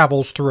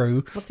travels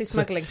through. What's he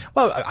smuggling?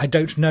 Well, I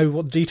don't know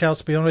what the details,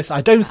 to be honest.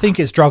 I don't think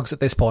it's drugs at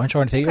this point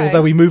or anything, Okay.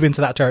 although we move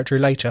into that territory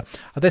later.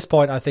 At this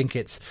point, I think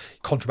it's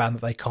contraband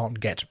that they can't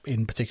get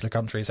in particular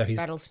countries. So he's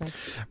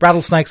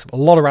rattlesnakes, a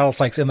lot of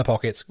rattlesnakes in the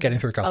pockets, getting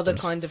through customs. Other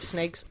kind of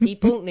snakes.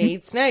 People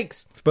need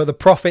snakes. But the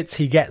profits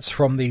he gets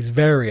from these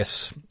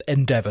various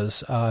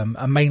endeavours are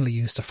mainly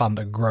used to fund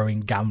a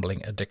growing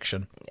gambling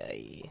addiction.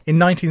 In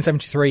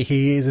 1973,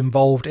 he is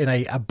involved in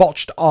a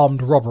botched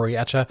armed robbery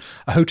at a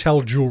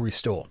hotel jewellery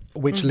store,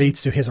 which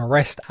leads to his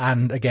arrest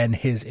and, again,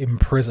 his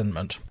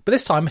imprisonment. But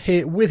this time,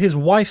 with his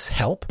wife's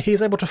help, he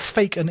is able to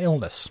fake an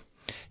illness.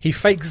 He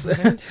fakes.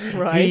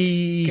 Right.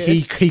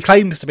 He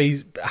claims to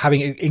be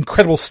having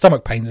incredible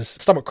stomach pains,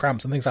 stomach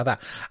cramps, and things like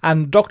that.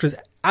 And doctors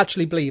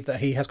actually believe that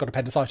he has got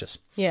appendicitis.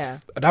 Yeah.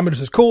 An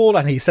ambulance is called,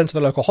 and he's sent to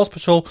the local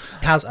hospital.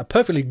 Has a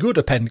perfectly good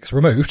appendix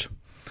removed.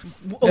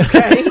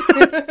 Okay.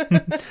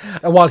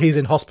 And while he's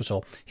in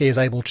hospital, he is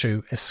able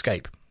to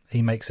escape.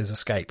 He makes his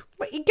escape.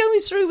 Wait, he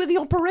goes through with the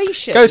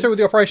operation. Goes through with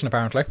the operation,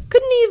 apparently.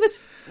 Couldn't he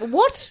have...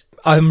 What?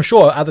 I'm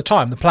sure at the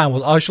time the plan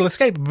was I shall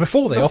escape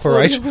before they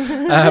operate.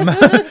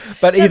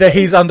 But either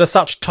he's under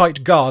such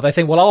tight guard, they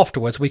think, well,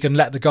 afterwards we can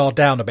let the guard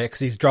down a bit because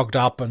he's drugged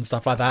up and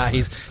stuff like that.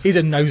 He's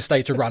in no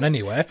state to run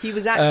anywhere. He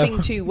was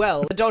acting too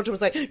well. The doctor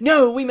was like,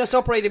 no, we must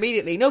operate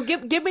immediately. No,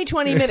 give me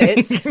 20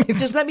 minutes.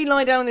 Just let me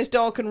lie down in this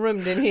darkened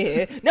room in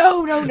here.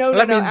 No,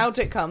 out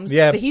it comes.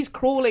 Yeah. So he's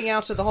crawling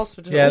out of the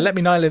hospital. Yeah, let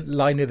me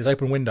lie near this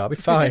open window. I'll be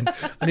fine.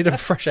 I need a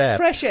fresh air.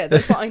 Fresh air,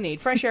 that's what I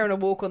need. Fresh air and a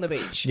walk on the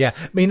beach. Yeah,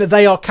 I mean,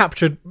 they are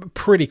captured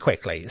pretty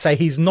quickly. Say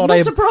he's not I'm not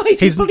able... surprised,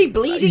 he's probably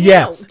bleeding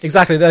yeah, out.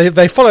 Exactly.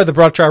 They follow the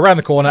blood trail around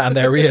the corner and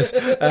there he is.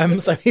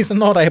 So he's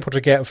not able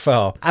to get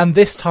far. And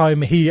this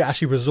time he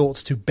actually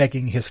resorts to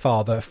begging his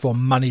father for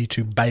money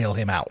to bail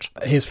him out.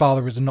 His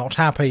father is not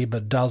happy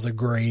but does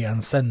agree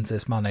and sends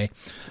this money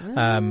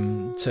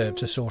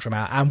to sort him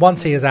out. And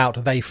once he is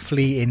out, they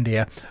flee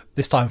India,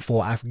 this time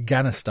for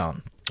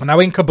Afghanistan. Now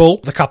in Kabul,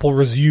 the couple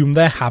resume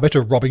their habit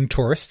of robbing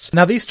tourists.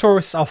 Now these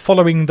tourists are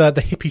following the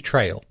hippie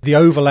trail, the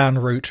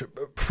overland route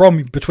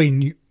from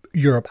between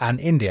Europe and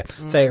India.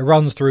 So it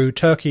runs through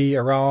Turkey,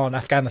 Iran,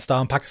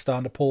 Afghanistan,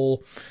 Pakistan,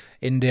 Nepal,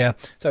 India.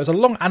 So it's a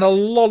long and a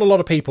lot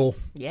of people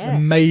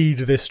made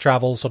this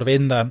travel sort of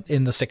in the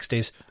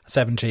 60s,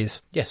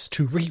 70s. Yes,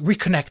 to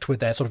reconnect with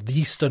their sort of the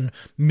Eastern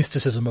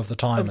mysticism of the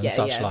time and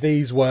such like.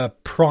 These were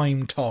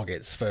prime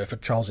targets for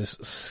Charles's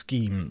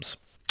schemes.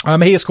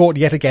 He is caught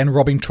yet again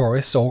robbing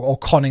tourists or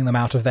conning them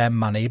out of their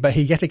money, but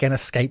he yet again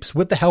escapes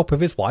with the help of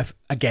his wife,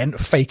 again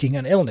faking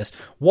an illness.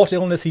 What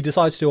illness he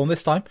decides to do on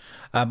this time,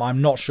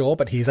 I'm not sure,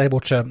 but he's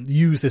able to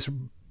use this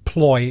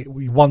ploy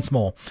once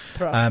more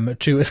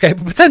to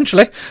escape,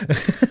 potentially.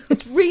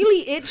 It's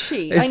really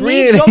itchy. It's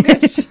need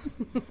yogurt.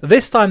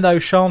 This time, though,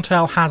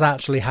 Chantal has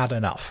actually had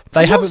enough.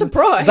 I'm not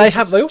surprised. They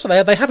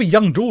have a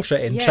young daughter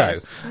in tow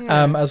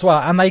as well,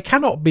 and they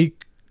cannot be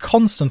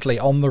constantly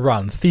on the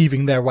run,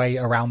 thieving their way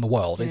around the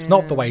world. It's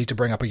not the way to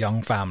bring up a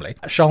young family.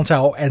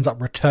 Chantal ends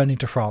up returning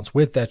to France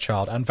with their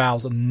child and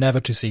vows never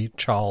to see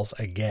Charles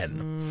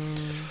again.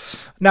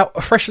 Now,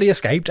 freshly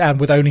escaped and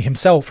with only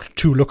himself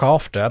to look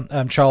after,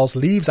 Charles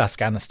leaves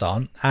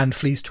Afghanistan and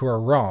flees to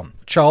Iran.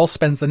 Charles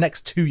spends the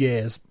next 2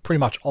 years pretty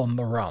much on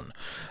the run,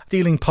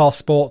 stealing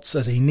passports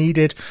as he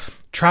needed,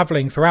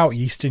 travelling throughout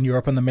Eastern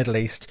Europe and the Middle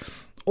East,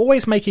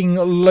 always making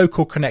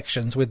local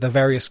connections with the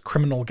various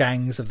criminal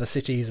gangs of the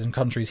cities and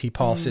countries he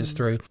passes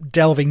through,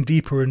 delving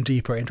deeper and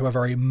deeper into a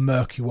very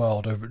murky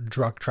world of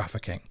drug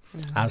trafficking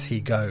as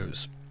he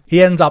goes.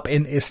 He ends up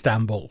in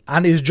Istanbul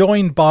and is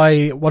joined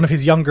by one of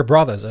his younger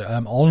brothers,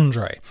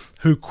 Andre,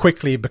 who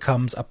quickly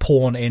becomes a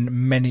pawn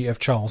in many of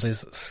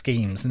Charles's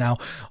schemes. Now,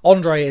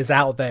 Andre is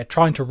out there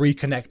trying to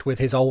reconnect with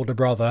his older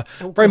brother,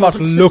 very much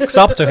looks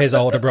up to his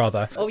older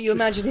brother. Oh, you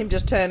imagine him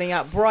just turning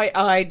up,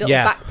 bright-eyed, little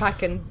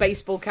backpack and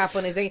baseball cap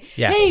on his thing.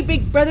 Yeah. Hey,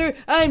 big brother,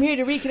 I'm here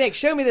to reconnect.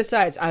 Show me the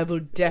sides. I will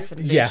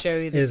definitely show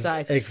you the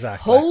sides.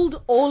 Exactly.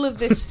 Hold all of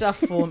this stuff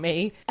for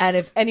me, and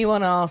if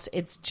anyone asks,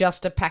 it's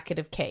just a packet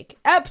of cake.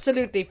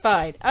 Absolutely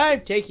fine.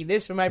 I'm taking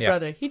this from my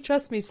brother. He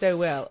trusts me so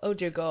well. Oh,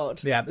 dear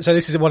God. Yeah, so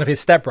this is one of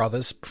his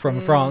stepbrothers from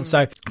France.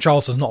 So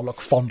Charles does not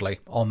look fondly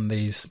on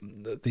these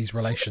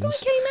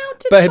relations.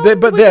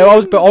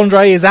 But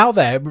Andre is out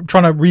there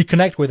trying to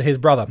reconnect with his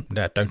brother.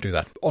 No, don't do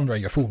that. Andre,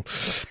 you're a fool.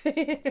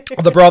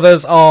 The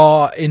brothers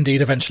are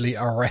indeed eventually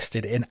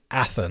arrested in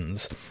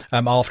Athens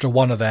after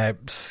one of their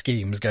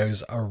schemes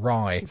goes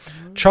awry.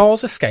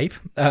 Charles escape,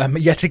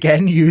 yet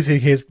again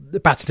using his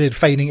patented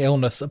feigning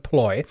illness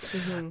ploy,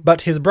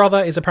 but his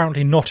brother is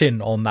apparently not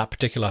in on that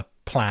particular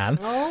plan,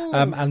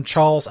 and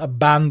Charles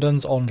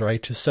abandons Andre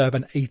to serve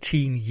an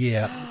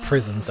 18-year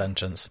prison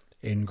sentence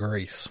in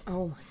Greece.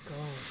 Oh my God.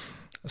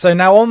 So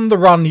now on the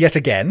run yet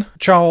again,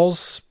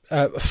 Charles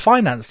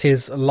financed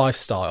his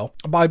lifestyle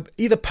by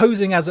either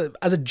posing as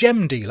a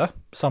gem dealer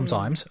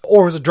sometimes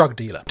or as a drug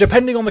dealer,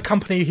 depending on the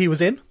company he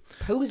was in.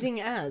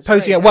 Posing as.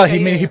 Posing, right, well,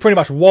 okay, he pretty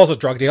much was a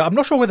drug dealer. I'm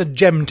not sure whether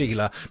gem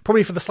dealer,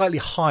 probably for the slightly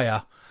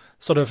higher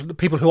sort of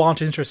people who aren't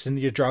interested in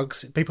your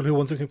drugs, people who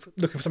want looking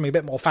for something a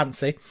bit more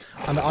fancy.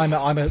 I'm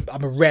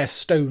a rare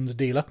stones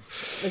dealer.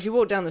 As you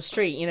walk down the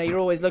street, you're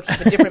always looking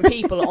for different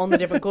people on the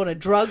different corner.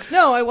 Drugs?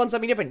 No, I want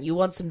something different. You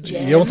want some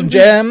gems? You want some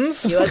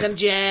gems? You want some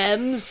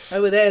gems?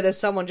 Over there's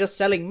someone just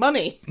selling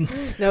money.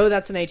 No,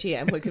 that's an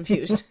ATM. We're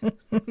confused.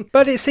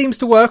 But it seems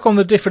to work on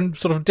the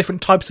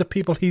different types of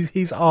people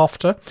he's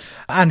after,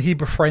 and he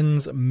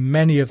befriends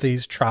many of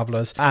these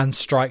travellers and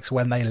strikes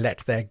when they let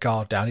their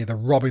guard down, either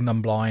robbing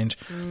them blind,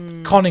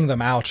 conning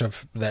them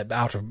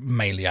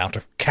mainly out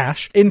of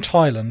cash. In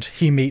Thailand,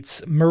 he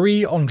meets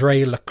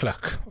Marie-André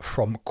Leclerc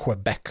from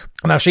Quebec.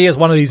 Now, she is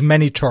one of these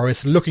many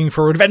tourists looking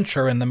for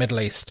adventure in the Middle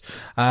East,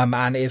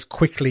 and is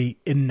quickly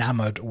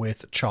enamoured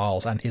with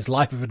Charles and his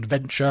life of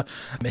adventure,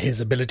 his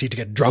ability to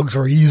get drugs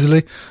very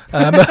easily.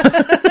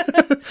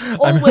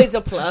 Always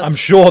a plus. I'm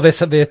sure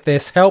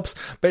this helps,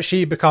 but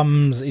she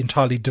becomes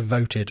entirely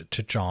devoted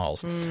to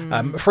Charles.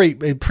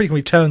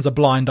 Frequently turns a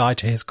blind eye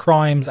to his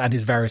crimes and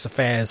his various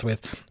affairs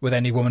with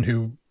any woman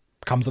who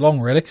comes along,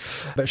 really.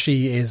 But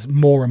she is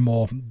more and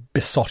more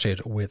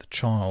besotted with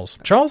Charles.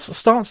 Charles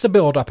starts to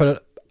build up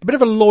a bit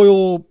of a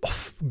loyal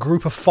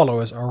group of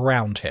followers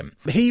around him.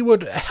 He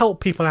would help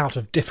people out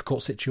of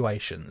difficult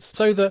situations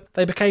so that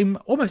they became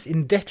almost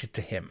indebted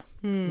to him.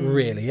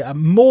 Really,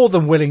 more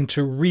than willing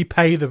to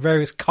repay the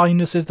various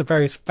kindnesses, the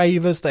various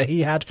favours that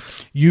he had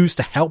used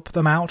to help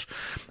them out.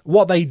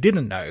 What they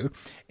didn't know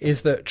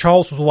is that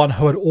Charles was the one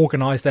who had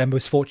organised their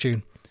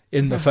misfortune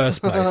in the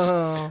first place.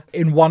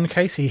 In one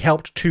case, he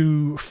helped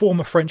two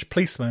former French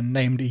policemen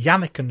named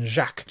Yannick and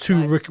Jacques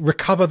to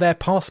recover their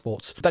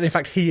passports that, in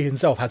fact, he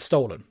himself had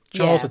stolen.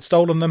 Charles had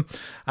stolen them,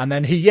 and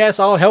then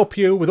I'll help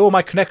you with all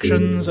my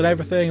connections and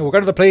everything. We'll go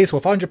to the police,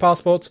 we'll find your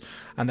passports,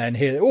 and then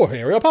here are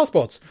your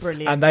passports.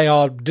 Brilliant. And they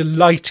are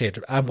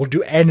delighted and will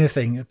do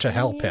anything to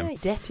help him.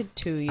 Indebted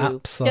to you.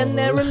 Absolutely. And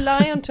they're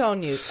reliant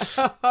on you.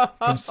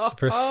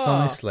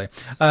 Precisely.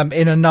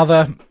 In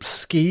another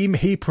scheme,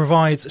 he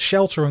provides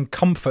shelter and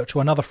comfort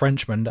to another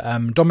Frenchman,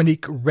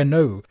 Dominique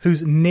Renaud,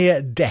 who's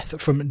near death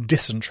from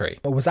dysentery.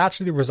 It was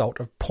actually the result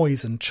of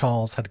poison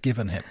Charles had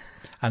given him.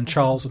 And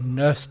Charles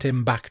nursed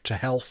him back to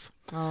health.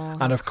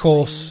 And of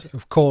course,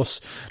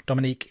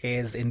 Dominique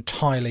is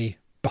entirely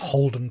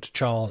beholden to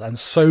Charles and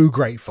so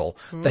grateful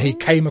that he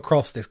came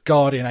across this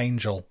guardian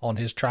angel on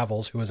his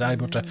travels who was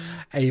able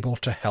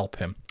to help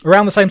him.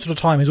 Around the same sort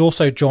of time, he's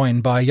also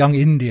joined by a young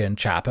Indian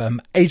chap,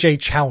 AJ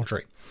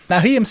Chowdhury. Now,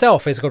 he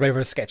himself has got a bit of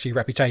a sketchy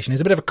reputation.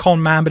 He's a bit of a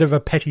con man, a bit of a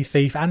petty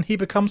thief, and he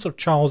becomes sort of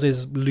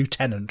Charles's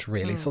lieutenant,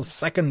 really, sort of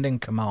second in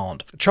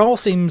command.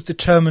 Charles seems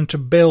determined to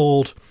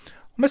build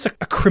almost a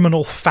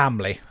criminal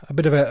family, a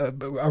bit of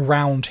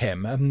around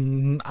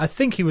him. I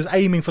think he was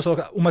aiming for sort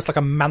of almost like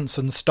a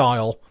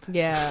Manson-style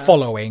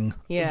following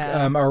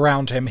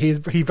around him. He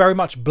very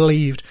much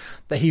believed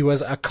that he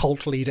was a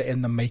cult leader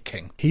in the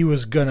making. He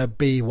was going to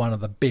be one of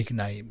the big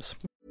names.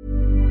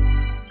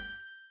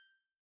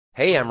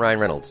 Hey, I'm Ryan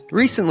Reynolds.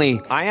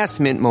 Recently, I asked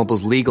Mint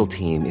Mobile's legal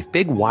team if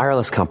big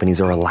wireless companies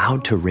are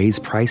allowed to raise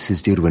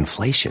prices due to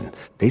inflation.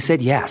 They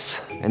said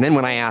yes. And then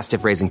when I asked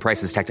if raising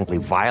prices technically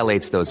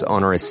violates those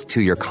onerous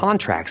 2-year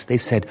contracts, they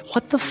said,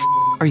 "What the f***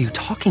 are you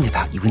talking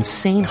about, you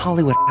insane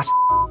Hollywood ass?"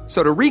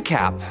 So to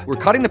recap, we're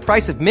cutting the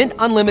price of Mint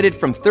Unlimited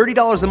from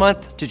 $30 a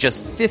month to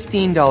just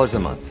 $15 a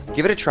month.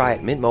 Give it a try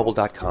at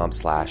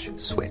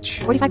mintmobile.com/switch.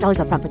 $45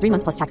 up front for 3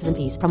 months plus taxes and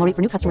fees. Promo rate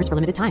for new customers for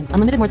limited time.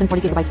 Unlimited more than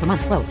 40 gigabytes per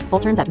month. Slows full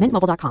terms at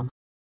mintmobile.com.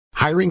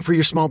 Hiring for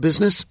your small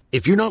business?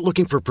 If you're not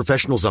looking for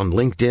professionals on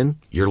LinkedIn,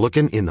 you're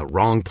looking in the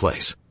wrong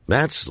place.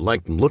 That's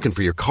like looking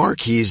for your car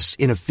keys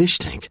in a fish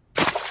tank.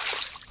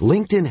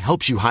 LinkedIn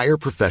helps you hire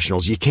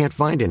professionals you can't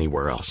find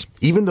anywhere else,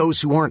 even those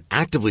who aren't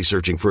actively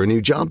searching for a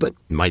new job but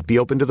might be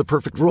open to the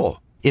perfect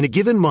role. In a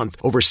given month,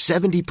 over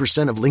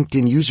 70% of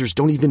LinkedIn users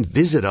don't even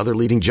visit other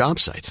leading job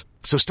sites.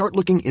 So start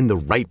looking in the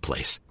right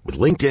place. With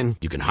LinkedIn,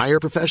 you can hire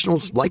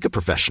professionals like a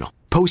professional.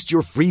 Post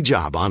your free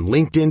job on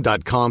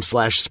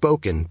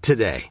linkedin.com/spoken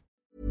today.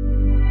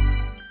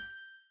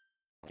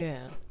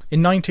 Yeah.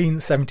 In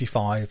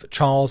 1975,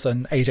 Charles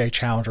and AJ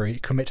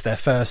Chowdhury commit their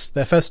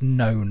first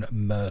known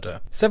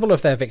murder. Several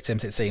of their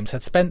victims, it seems,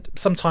 had spent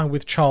some time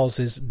with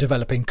Charles's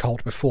developing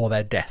cult before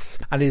their deaths,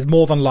 and it is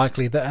more than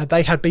likely that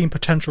they had been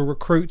potential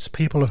recruits,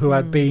 people who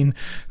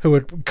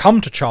had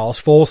come to Charles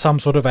for some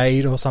sort of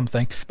aid or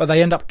something, but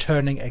they end up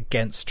turning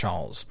against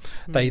Charles.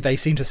 They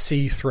seem to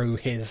see through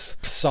his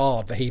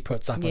facade that he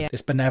puts up,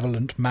 this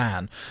benevolent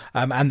man,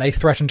 and they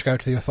threaten to go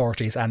to the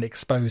authorities and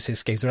expose his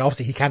schemes. And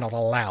obviously, he cannot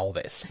allow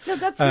this. No,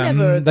 that's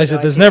never a good there's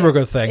idea. never a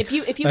good thing. If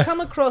you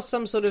come across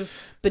some sort of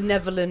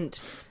benevolent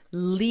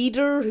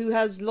leader who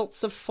has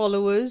lots of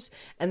followers,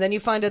 and then you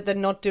find out they're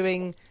not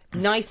doing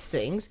nice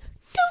things,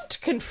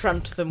 don't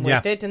confront them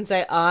with it and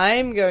say,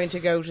 "I'm going to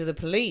go to the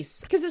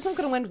police," because it's not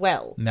going to end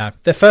well. No.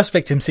 Their first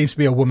victim seems to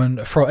be a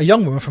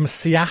young woman from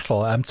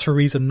Seattle,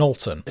 Teresa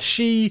Knowlton.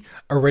 She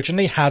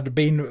originally had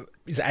been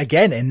is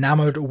again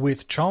enamoured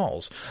with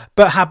Charles,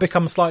 but had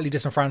become slightly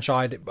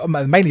disenfranchised,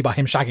 mainly by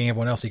him shagging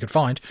everyone else he could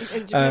find,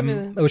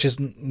 which is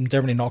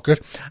generally not good,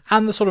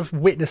 and the sort of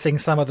witnessing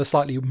some of the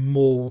slightly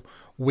more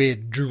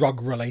weird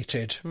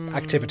drug-related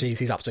activities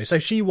he's up to. So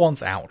she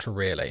wants out,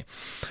 really.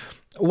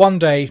 One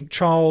day,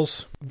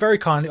 Charles very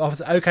kindly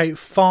offers, okay,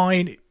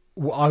 fine,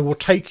 I will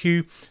take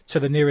you to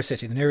the nearest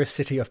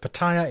city of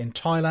Pattaya in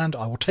Thailand.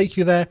 I will take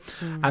you there,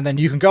 and then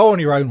you can go on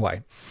your own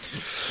way.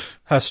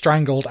 Her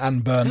strangled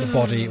and burned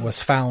body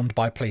was found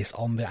by police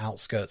on the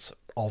outskirts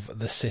of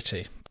the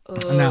city.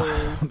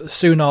 Now,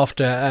 soon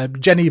after,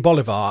 Jenny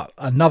Bolivar,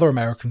 another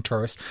American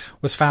tourist,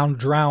 was found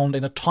drowned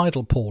in a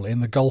tidal pool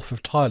in the Gulf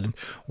of Thailand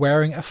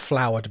wearing a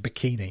flowered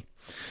bikini.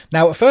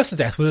 Now, at first the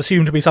death was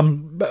assumed to be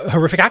some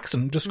horrific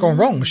accident just gone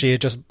wrong. She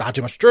had just had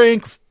too much to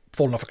drink,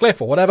 fallen off a cliff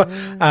or whatever,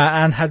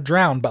 and had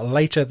drowned. But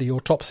later the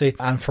autopsy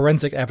and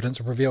forensic evidence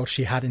revealed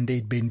she had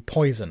indeed been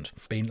poisoned,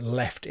 been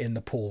left in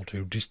the pool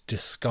to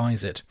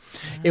disguise it.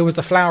 It was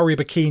the flowery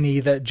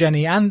bikini that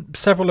Jenny and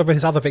several of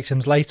his other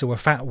victims later were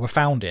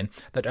found in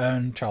that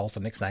earned Charles the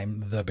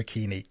nickname the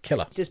Bikini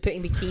Killer. Just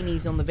putting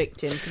bikinis on the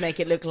victims to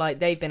make it look like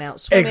they've been out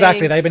swimming.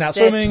 Exactly, they've been out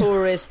swimming. They're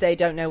tourists, they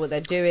don't know what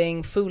they're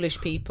doing,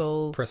 foolish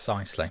people.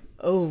 Precisely.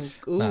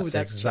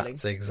 That's chilling.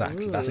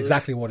 That's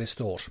exactly what is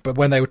thought. But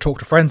when they would talk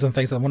to friends and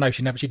things, well, no,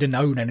 she didn't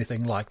own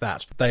anything like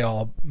that. They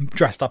are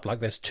dressed up like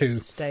this to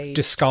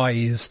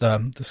disguise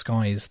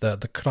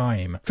the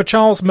crime. For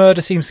Charles,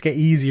 murder seems to get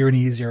easier and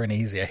easier and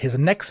easier. His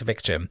next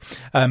victim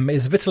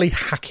is Vitaly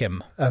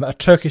Hakim, a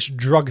Turkish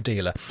drug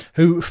dealer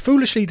who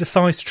foolishly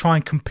decides to try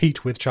and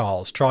compete with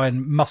Charles, try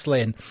and muscle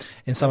in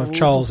some of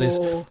Charles's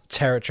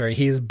territory.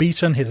 He is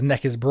beaten, his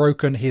neck is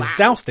broken, he is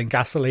doused in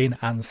gasoline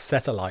and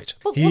set alight.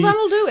 Well,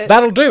 that'll do it.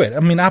 That'll do it. I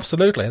mean,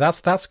 absolutely.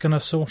 That's going to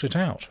sort it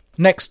out.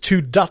 Next,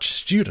 two Dutch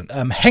students,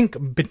 Henk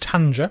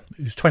Bittange,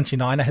 who's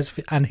 29,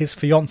 and his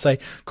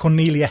fiancée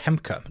Cornelia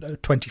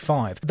Hemke,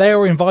 25. They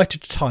are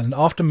invited to Thailand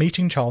after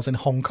meeting Charles in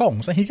Hong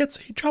Kong, so he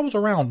travels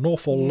around an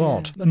awful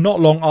lot. Not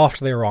long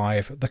after they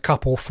arrive, the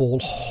couple fall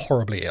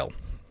horribly ill.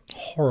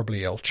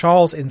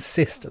 Charles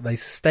insists that they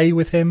stay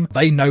with him.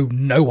 They know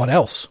no one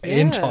else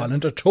in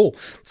Thailand at all.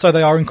 So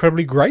they are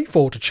incredibly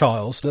grateful to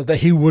Charles that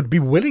he would be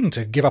willing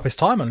to give up his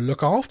time and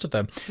look after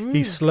them.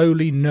 He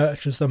slowly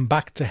nurtures them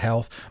back to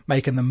health,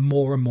 making them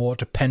more and more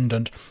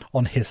dependent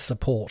on his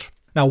support.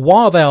 Now,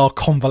 while they are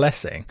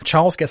convalescing,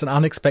 Charles gets an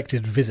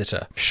unexpected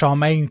visitor,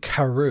 Charmaine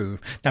Carew.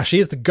 Now, she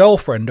is the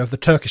girlfriend of the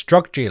Turkish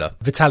drug dealer,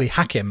 Vitaly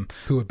Hakim,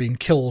 who had been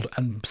killed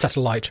and set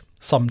alight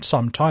some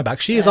time back.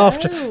 She is on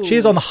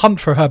the hunt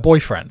for her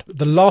boyfriend.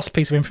 The last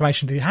piece of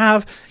information he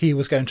have, he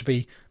was going to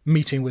be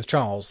meeting with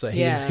Charles, that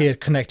he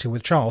had connected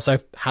with Charles. So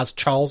has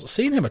Charles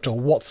seen him at all?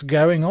 What's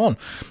going on?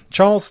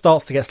 Charles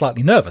starts to get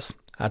slightly nervous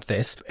at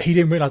this. He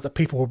didn't realise that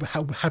people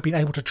had been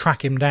able to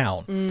track him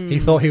down. He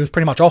thought he was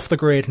pretty much off the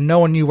grid. No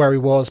one knew where he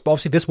was. But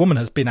obviously this woman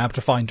has been able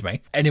to find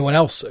me. Anyone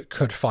else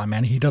could find me,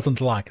 and he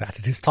doesn't like that.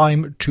 It is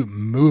time to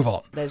move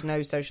on. There's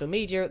no social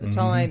media at the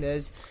time.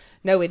 There's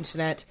no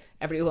internet.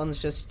 Everyone's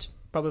just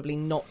probably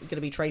not going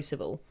to be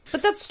traceable.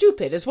 But that's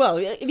stupid as well.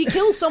 If you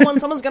kill someone,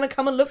 someone's going to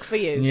come and look for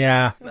you.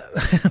 Yeah.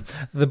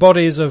 The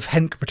bodies of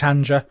Henk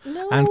Bittange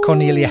and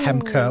Cornelia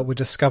Hemke were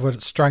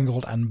discovered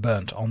strangled and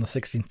burnt on the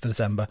 16th of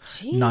December,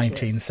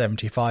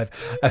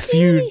 1975. A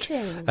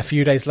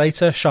few days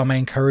later,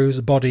 Charmaine Carew's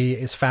body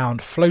is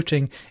found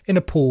floating in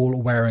a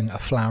pool wearing a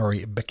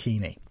flowery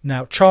bikini.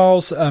 Now,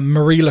 Charles,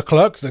 Marie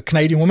Leclerc, the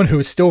Canadian woman who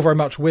is still very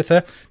much with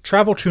her,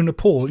 travelled to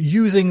Nepal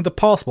using the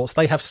passports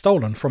they have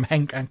stolen from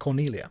Henk and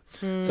Cornelia.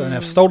 So they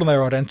have stolen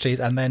their identities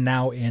and they're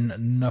now in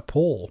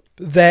Nepal.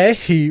 There,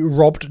 he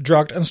robbed,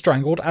 drugged and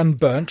strangled and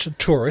burnt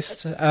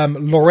tourists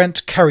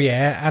Laurent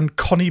Carrière and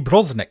Connie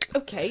Broznik.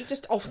 Okay,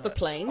 just off the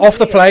plane.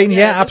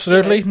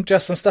 Absolutely.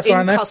 Just some stuff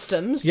around there. In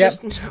customs. Yep.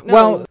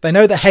 Well, they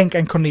know that Henk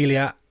and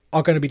Cornelia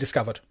are going to be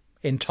discovered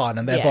in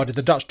Thailand, their body,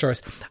 the Dutch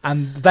tourists,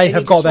 and they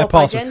have got their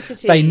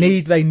passports. They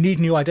need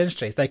new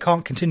identities. They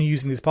can't continue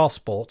using these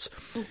passports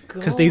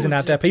because these are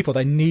now dead people.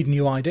 They need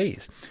new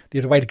IDs. The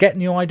other way to get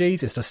new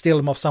IDs is to steal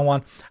them off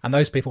someone, and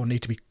those people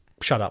need to be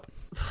shut up.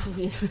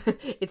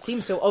 It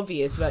seems so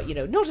obvious, but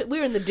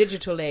we're in the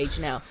digital age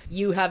now.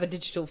 You have a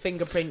digital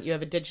fingerprint, you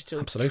have a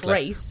digital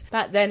trace.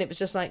 Back then it was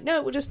just like,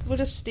 no, we'll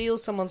just steal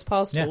someone's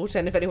passport,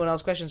 and if anyone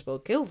else questions, we'll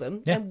kill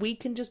them, and we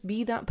can just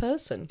be that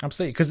person.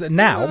 Absolutely, because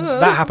now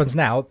that happens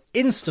now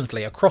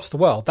instantly across the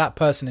world. That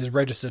person is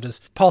registered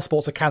as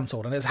passports are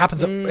cancelled, and it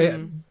happens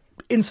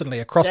instantly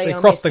across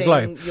the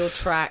globe. You're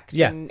tracked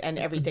and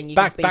everything. You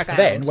back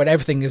then, when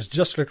everything is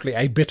just literally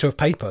a bit of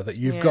paper that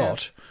you've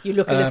got, you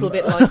look a little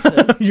bit like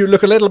them. You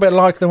look a little bit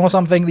like them, or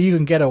something that you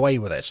can get away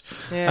with it.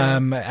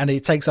 And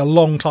it takes a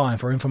long time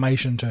for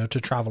information to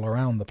travel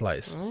around the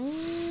place.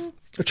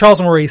 Charles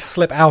and Marie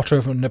slip out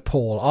of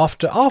Nepal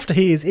after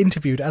he is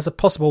interviewed as a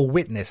possible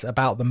witness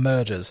about the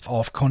murders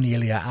of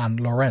Cornelia and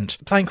Laurent.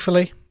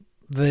 Thankfully,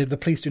 the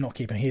police do not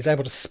keep him. He's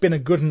able to spin a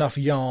good enough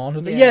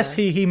yarn. Yes,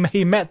 he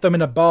met them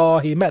in a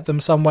bar. He met them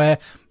somewhere.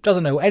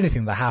 Doesn't know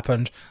anything that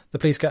happened. The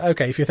police go,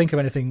 okay, if you think of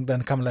anything,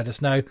 then come and let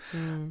us know.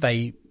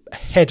 They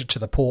head to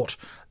the port.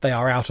 They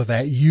are out of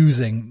there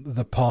using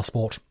the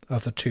passport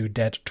of the 2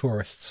 dead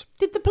tourists.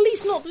 Did the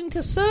police not need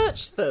to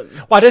search them?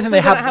 Well, I don't think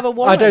they have. A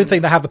warrant? I don't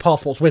think they have the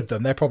passports with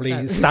them. They're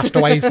probably stashed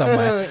away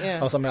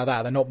somewhere or something like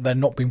that. They're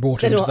not being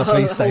brought into the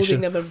police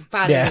station. Holding them and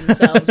fanning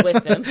themselves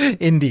with them.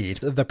 Indeed,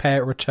 the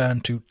pair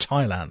return to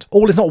Thailand.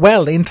 All is not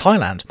well in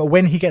Thailand, but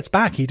when he gets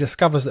back, he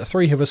discovers that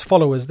 3 of his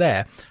followers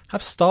there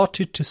have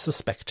started to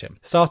suspect him.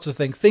 Started to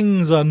think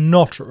things are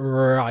not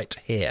right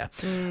here.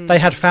 They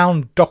had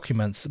found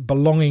documents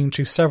belonging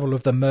to several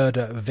of the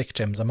murder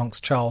victims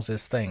amongst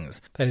Charles's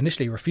things. They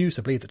initially refused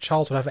to believe that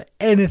Charles would have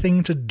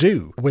anything to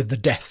do with the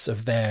deaths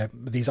of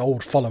these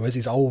old followers,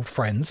 these old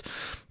friends.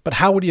 But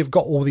how would he have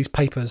got all these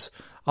papers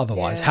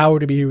otherwise? Yeah. How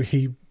would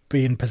he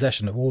be in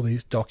possession of all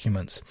these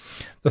documents?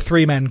 The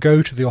 3 men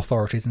go to the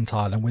authorities in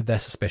Thailand with their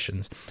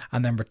suspicions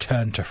and then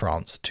return to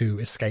France to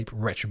escape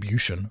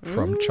retribution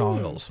from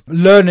Charles.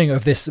 Learning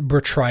of this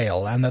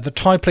betrayal and that the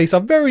Thai police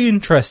are very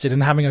interested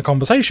in having a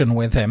conversation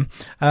with him,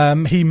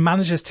 he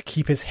manages to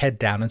keep his head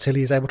down until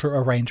he is able to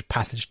arrange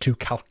passage to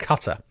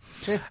Calcutta.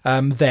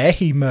 There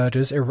he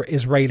murders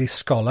Israeli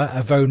scholar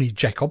Avoni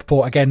Jacob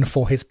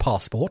for his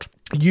passport,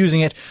 using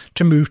it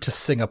to move to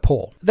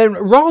Singapore. Then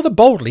rather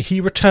boldly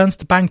he returns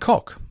to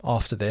Bangkok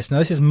after this. Now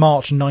this is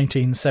March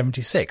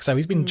 1976, so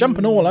he's been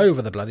jumping all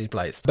over the bloody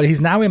place. But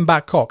he's now in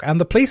Bangkok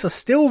and the police are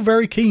still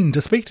very keen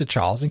to speak to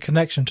Charles in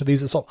connection to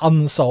these sort of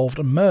unsolved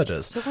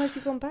murders. So why has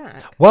he gone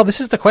back? Well,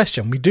 this is the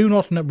question. We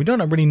don't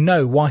really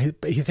know why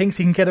he thinks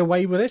he can get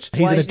away with it.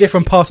 He's in a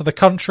different part of the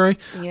country.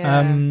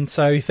 Yeah.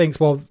 So he thinks,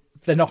 well,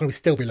 they're not going to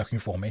still be looking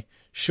for me,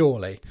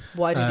 surely.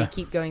 Why did he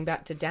keep going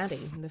back to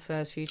Daddy the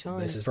first few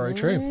times? This is very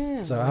true.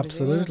 Yeah, So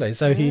absolutely.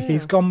 So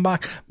he's gone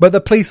back. But the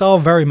police are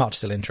very much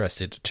still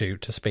interested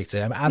to speak to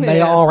him, and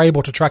they are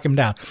able to track him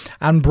down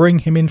and bring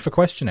him in for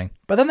questioning.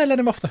 But then they let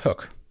him off the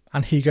hook,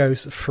 and he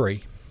goes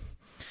free.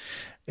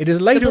 It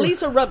is later. The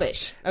police are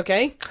rubbish,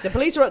 okay? The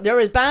police they're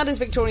as bad as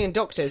Victorian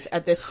doctors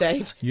at this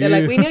stage. They're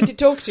like, we need to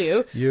talk to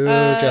you. You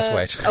just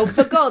wait. Oh,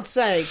 for God's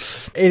sake.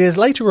 It is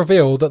later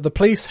revealed that the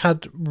police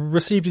had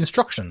received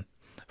instruction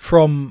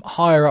from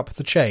higher up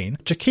the chain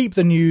to keep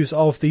the news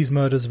of these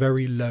murders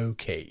very low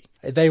key.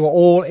 They were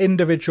all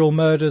individual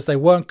murders. They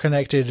weren't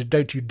connected.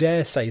 Don't you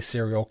dare say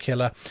serial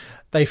killer.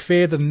 They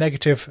fear the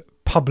negative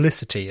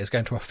publicity is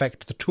going to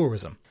affect the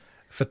tourism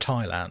for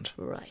Thailand.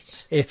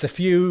 Right. It's a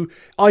few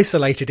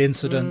isolated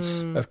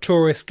incidents of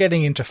tourists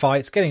getting into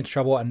fights, getting into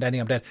trouble and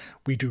ending up dead.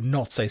 We do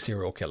not say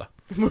serial killer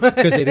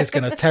because it is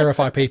going to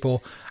terrify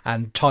people,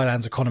 and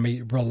Thailand's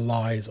economy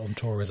relies on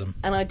tourism.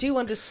 And I do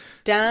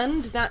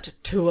understand that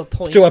to a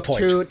point.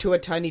 To a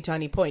tiny,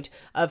 tiny point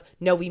of,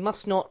 no, we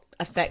must not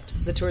affect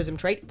the tourism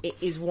trade. It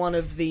is one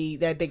of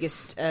their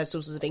biggest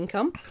sources of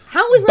income.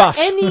 How is that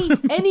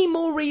any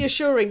more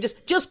reassuring?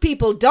 Just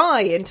people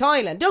die in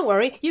Thailand. Don't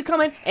worry, you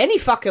come in, any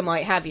fucker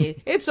might have you.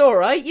 It's all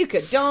right. You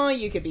could die.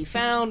 You could be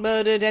found,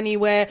 murdered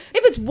anywhere.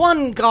 If it's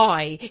one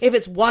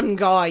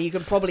guy, you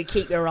can probably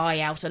keep your eye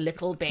out a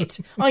little bit.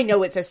 I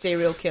know it's a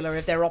serial killer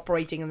if they're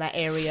operating in that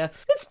area.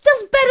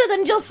 That's better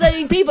than just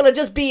saying people are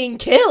just being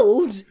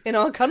killed in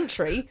our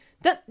country.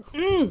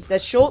 They're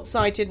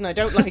short-sighted and I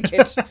don't like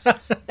it.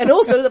 And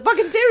also, the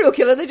fucking serial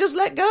killer they just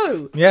let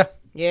go. Yeah.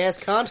 Yes,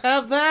 can't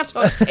have that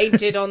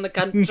tainted on the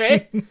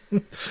country.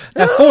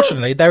 Now,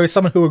 fortunately, there is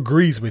someone who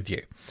agrees with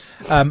you.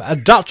 A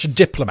Dutch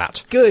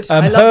diplomat. Good,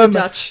 I love the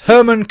Dutch.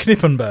 Herman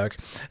Knippenberg.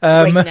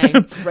 Great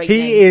name.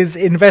 He is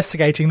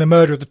investigating the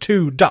murder of the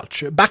 2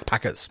 Dutch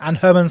backpackers, and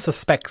Herman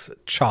suspects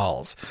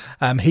Charles.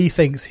 He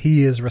thinks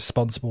he is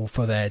responsible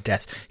for their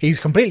deaths. He's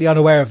completely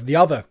unaware of the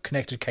other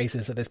connected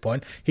cases at this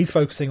point. He's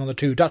focusing on the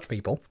 2 Dutch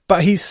people,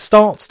 but he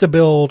starts to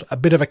build a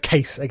bit of a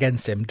case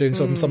against him, doing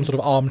some sort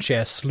of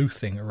armchair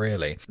sleuthing,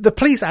 really. The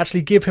police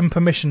actually give him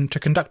permission to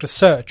conduct a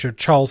search of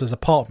Charles's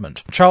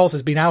apartment. Charles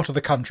has been out of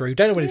the country,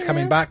 don't know when he's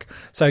coming back.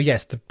 So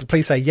yes, the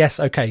police say, yes,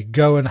 okay,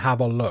 go and have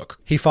a look.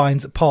 He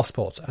finds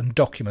passports and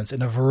documents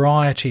in a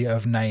variety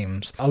of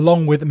names,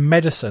 along with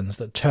medicines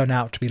that turn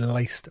out to be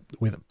laced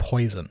with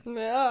poison.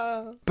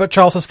 Yeah. But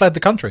Charles has fled the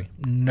country.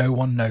 No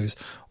one knows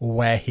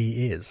where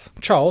he is.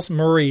 Charles,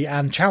 Marie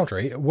and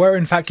Chowdhury were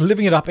in fact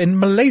living it up in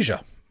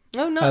Malaysia.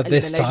 Oh, no.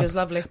 Malaysia's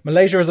lovely.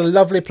 Malaysia is a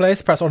lovely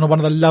place, perhaps on one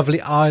of the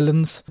lovely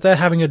islands. They're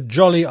having a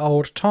jolly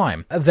old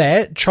time.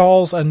 There,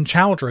 Charles and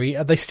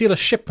Chowdhury, they steal a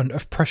shipment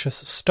of precious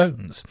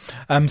stones,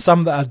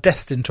 some that are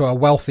destined to a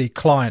wealthy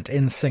client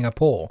in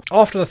Singapore.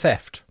 After the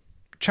theft,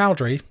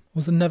 Chowdhury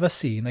was never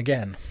seen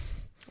again.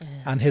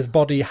 And his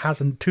body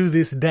hasn't, to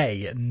this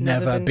day,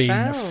 never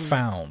been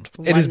found.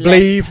 It is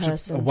believed, it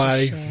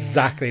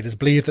is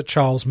believed that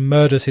Charles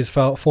murders his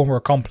former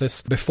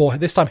accomplice before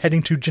this time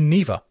heading to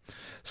Geneva,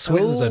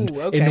 Switzerland,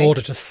 in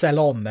order to sell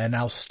on their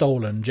now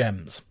stolen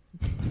gems.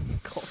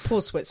 God,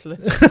 poor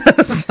Switzerland.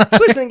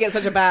 Switzerland gets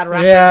such a bad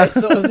rap for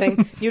this sort of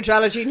thing.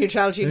 Neutrality.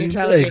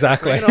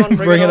 Exactly.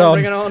 Bring it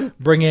on.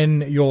 Bring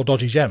in your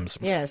dodgy gems.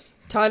 Yes.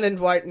 Thailand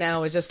right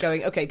now is just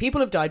going, okay,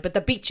 people have died, but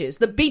the beaches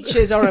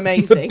are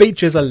amazing. The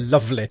beaches are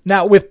lovely.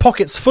 Now, with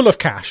pockets full of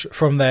cash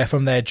from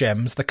their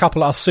gems, the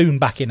couple are soon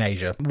back in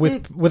Asia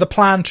with a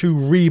plan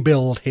to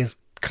rebuild his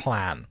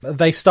clan.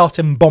 They start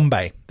in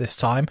Bombay this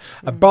time.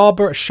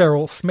 Barbara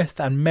Cheryl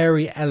Smith and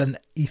Mary Ellen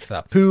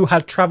Ether, who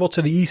had travelled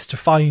to the east to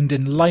find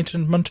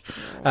enlightenment.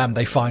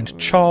 They find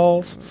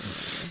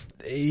Charles.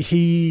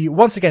 He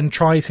once again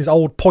tries his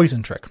old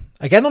poison trick.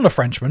 Again on a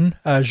Frenchman,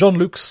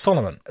 Jean-Luc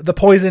Solomon. The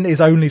poison is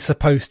only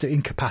supposed to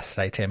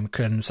incapacitate him,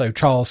 so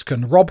Charles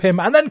can rob him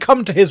and then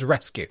come to his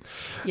rescue.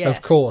 Yes.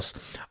 Of course,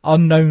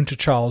 unknown to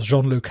Charles,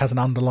 Jean-Luc has an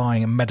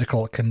underlying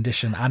medical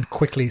condition and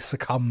quickly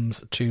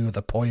succumbs to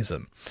the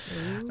poison.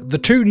 Ooh. The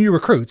two new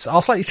recruits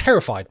are slightly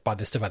terrified by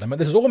this development.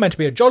 This is all meant to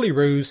be a jolly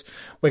ruse.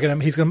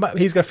 He's going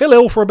to feel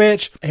ill for a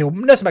bit. He'll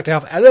nurse him back to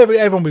health, and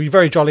everyone will be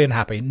very jolly and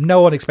happy.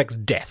 No one expects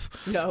death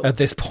at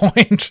this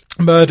point.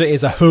 Murder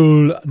is a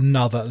whole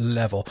nother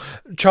level.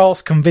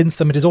 Charles convinced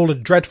them it is all a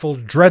dreadful,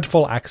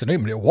 dreadful accident.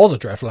 Even it was a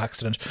dreadful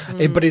accident,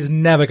 but it's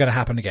never going to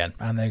happen again.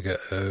 And they go,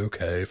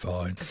 okay,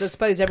 fine. Because I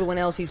suppose everyone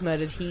else he's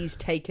murdered, he's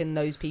taken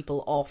those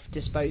people off,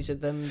 disposed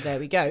of them. There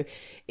we go.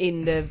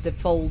 In the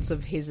folds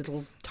of his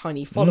little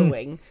tiny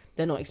following,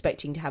 they're not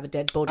expecting to have a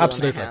dead body on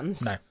their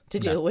hands to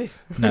deal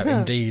with. No,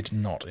 indeed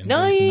not.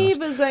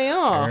 Naive as they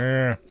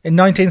are. In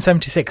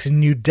 1976 in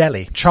New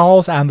Delhi,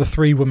 Charles and the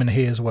three women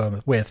he is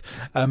with,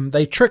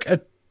 they trick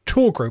a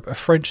tour group of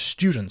French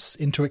students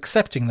into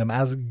accepting them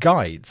as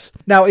guides.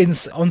 Now,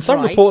 on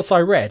some reports I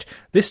read,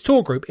 this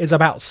tour group is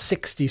about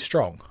 60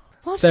 strong.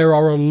 What? There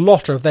are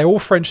they're all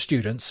French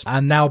students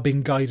and now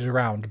being guided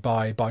around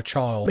by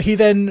Charles. He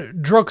then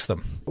drugs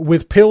them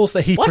with pills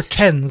that he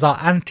pretends are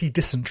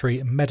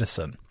anti-dysentery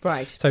medicine.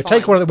 Right. So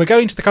take one of them. We're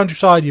going to the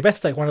countryside. You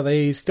best take one of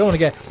these. You don't want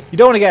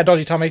to get a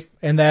dodgy tummy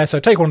in there. So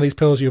take one of these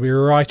pills. You'll be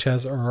right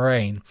as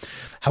rain.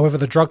 However,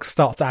 the drugs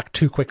start to act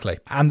too quickly,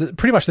 and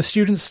pretty much the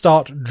students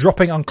start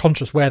dropping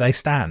unconscious where they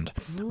stand.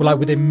 Like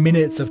within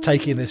minutes of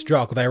taking this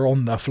drug, they're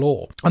on the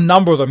floor. A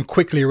number of them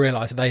quickly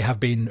realise that they have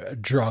been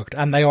drugged,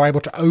 and they are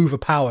able to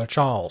overpower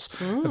Charles.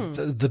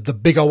 The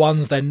bigger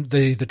ones, then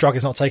the drug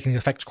is not taking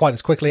effect quite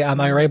as quickly, and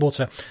they are able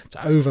to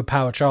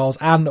overpower Charles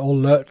and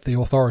alert the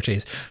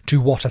authorities to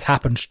what has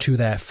happened to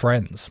their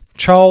friends.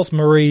 Charles,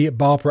 Marie,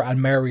 Barbara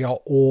and Mary are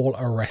all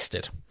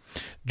arrested.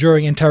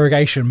 During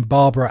interrogation,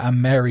 Barbara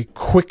and Mary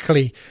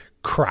quickly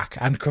crack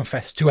and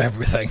confess to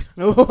everything.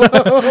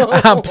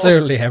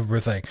 Absolutely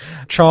everything.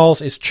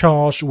 Charles is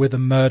charged with the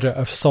murder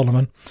of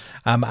Solomon,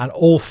 and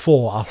all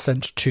four are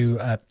sent to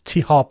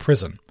Tihar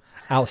prison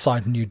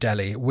outside New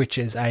Delhi, which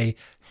is a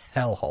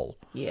hellhole.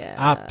 Yeah.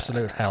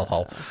 Absolute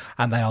hellhole.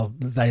 And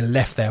they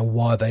left there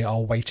while they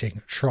are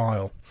waiting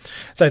trial.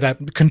 So the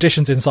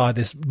conditions inside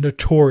this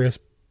notorious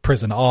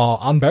prison are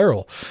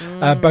unbearable.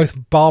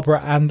 Both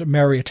Barbara and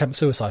Mary attempt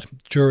suicide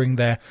during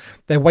their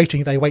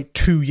waiting. They wait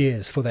 2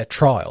 years for their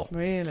trial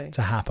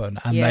to happen,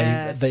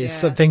 and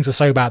things are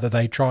so bad that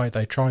they try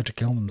to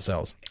kill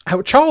themselves.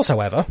 Charles,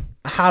 however,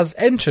 has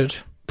entered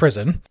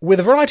prison with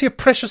a variety of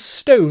precious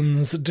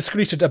stones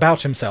discreted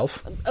about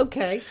himself.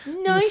 Okay,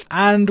 nice.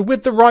 And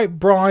with the right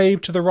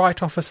bribe to the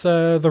right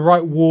officer, the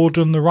right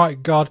warden, the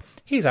right guard,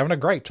 he's having a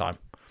great time.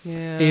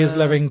 Yeah. He is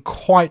living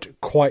quite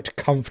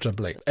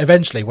comfortably.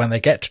 Eventually, when they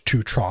get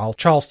to trial,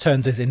 Charles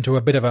turns this into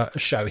a bit of a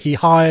show. He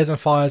hires and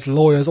fires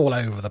lawyers all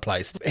over the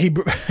place. He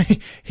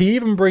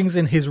even brings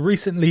in his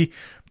recently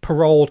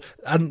paroled,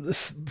 and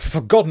for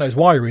God knows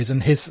why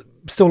reason, his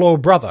still loyal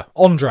brother,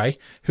 Andre,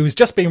 who's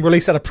just been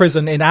released out of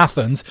prison in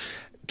Athens,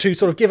 to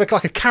sort of give a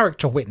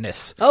character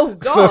witness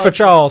for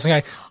Charles. And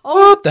going,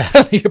 what the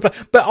hell are you?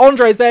 But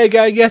Andre's there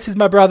going, yes, he's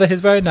my brother,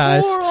 he's very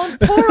nice.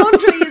 Poor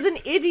Andre is an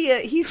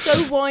idiot. He's so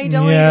wide-eyed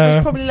and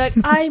he's probably like,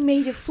 I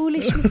made a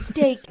foolish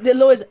mistake. The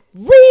lawyer's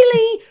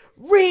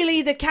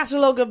really the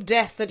catalogue of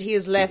death that he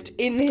has left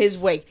in his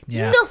wake.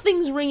 Yeah.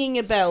 Nothing's ringing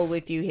a bell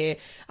with you here.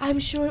 I'm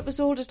sure it was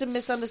all just a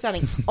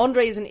misunderstanding.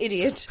 Andre is an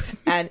idiot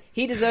and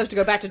he deserves to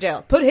go back to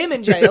jail. Put him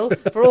in jail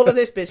for all of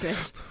this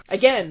business.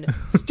 Again,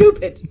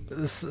 stupid.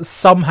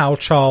 Somehow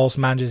Charles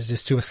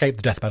manages to escape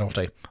the death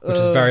penalty, which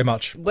is very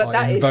much in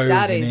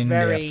vogue in India.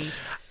 Very...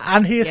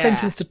 And he is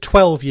sentenced to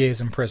 12 years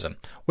in prison,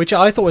 which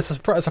I thought was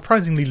a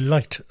surprisingly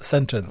light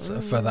sentence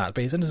for that.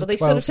 But he's sentenced to 12 years. They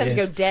sort of tend to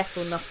go death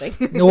or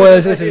nothing. Well,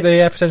 this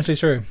is potentially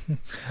true.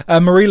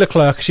 Marie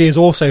Leclerc, she is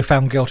also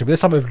found guilty, but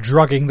this time of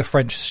drugging the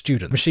French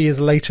student. She is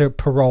later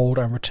paroled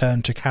and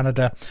returned to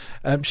Canada.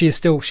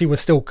 She was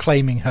still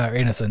claiming her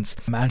innocence,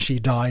 and she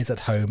dies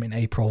at home in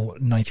April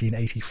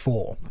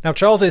 1984. Now,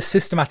 Charles's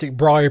systematic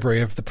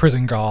bribery of the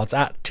prison guards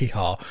at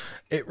Tihar,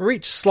 it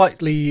reached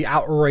slightly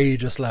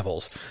outrageous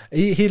levels.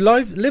 He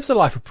lives a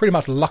life of pretty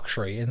much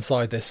luxury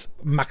inside this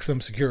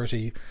maximum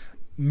security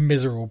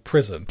miserable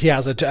prison. He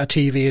has a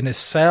TV in his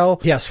cell.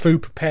 He has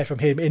food prepared from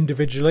him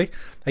individually.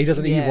 He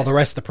doesn't eat what the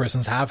rest of the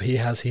prisoners have. He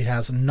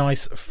has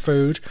nice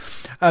food.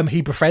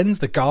 He befriends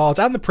the guards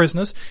and the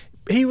prisoners.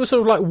 he would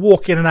sort of like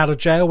walk in and out of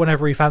jail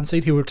whenever he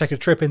fancied. He would take a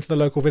trip into the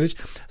local village.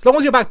 As long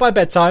as you're back by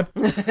bedtime,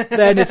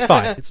 then it's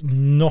fine. It's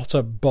not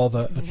a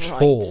bother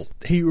at all.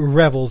 He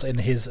revels in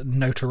his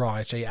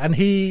notoriety, and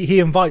he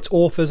invites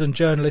authors and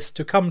journalists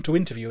to come to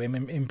interview him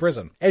in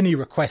prison. Any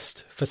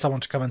request for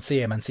someone to come and see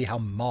him and see how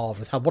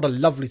marvellous, what a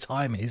lovely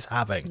time he's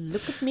having.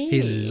 Look at me.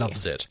 He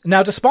loves it.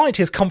 Now, despite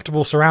his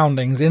comfortable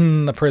surroundings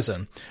in the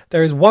prison,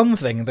 there is one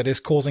thing that is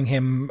causing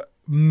him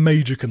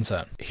major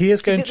concern.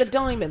 Is it the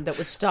diamond that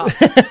was stuck?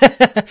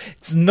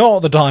 It's not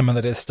the diamond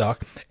that is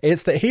stuck.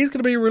 It's that he's going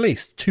to be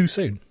released too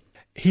soon.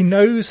 He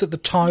knows that the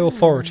Thai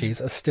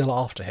authorities are still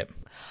after him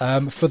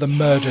for the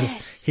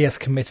murders he has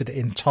committed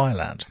in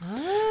Thailand.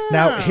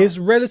 Now, his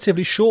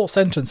relatively short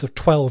sentence of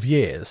 12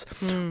 years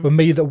will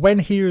mean that when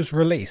he is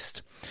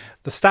released,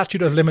 the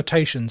statute of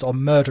limitations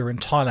on murder in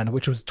Thailand,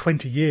 which was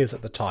 20 years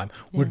at the time,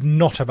 would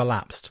not have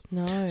elapsed.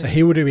 No. So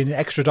he would have been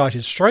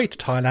extradited straight to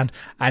Thailand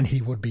and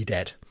he would be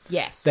dead.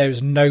 Yes. There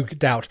is no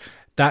doubt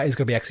that is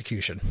going to be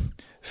execution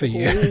for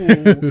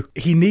you.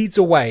 He needs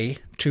a way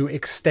to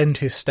extend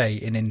his stay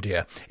in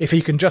India. If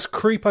he can just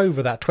creep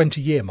over that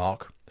 20-year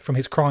mark from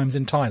his crimes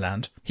in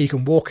Thailand, he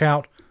can walk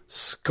out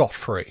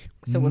scot-free.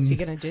 So what's he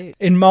going to do?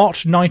 In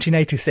March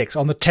 1986,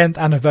 on the 10th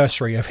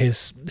anniversary of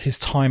his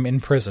time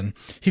in prison,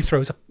 he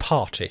throws a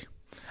party.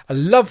 A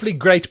lovely,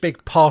 great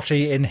big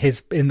party in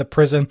the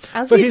prison.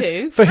 For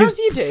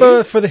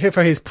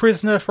his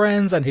prisoner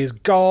friends and his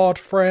guard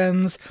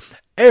friends.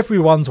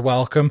 Everyone's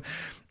welcome.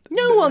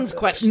 No one's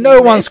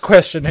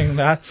questioning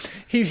that.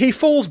 He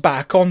falls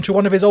back onto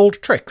one of his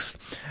old tricks.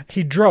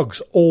 He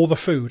drugs all the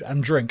food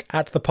and drink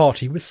at the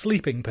party with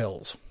sleeping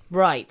pills.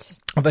 Right.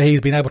 That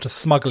he's been able to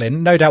smuggle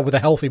in, no doubt with a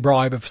healthy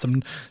bribe of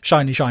some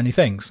shiny, shiny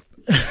things.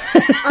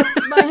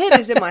 My head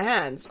is in my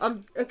hands.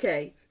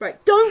 Okay,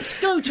 right. Don't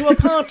go to a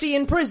party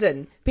in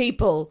prison,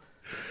 people,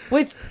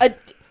 with a...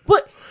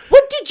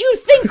 What did you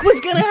think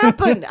was going to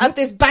happen at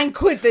this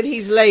banquet that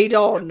he's laid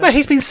on? Well,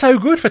 he's been so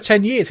good for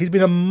 10 years. He's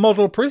been a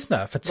model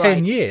prisoner for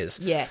 10 years.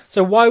 Yes.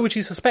 So why would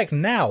you suspect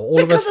now?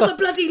 Because of the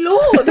bloody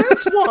law,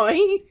 that's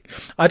why.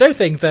 I don't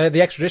think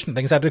the extradition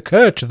things had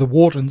occurred to the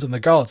wardens and the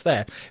guards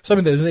there.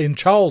 Something that was in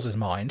Charles's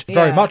mind,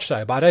 very much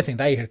so, but I don't think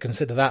they had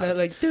considered that. They're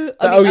like,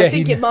 I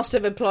think it must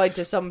have applied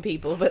to some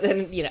people, but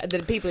then,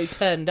 the people who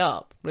turned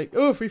up, like,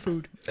 free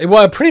food.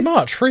 Well, pretty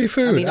much, free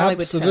food. I mean, absolutely. I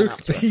would turn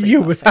up to a free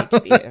buffet, to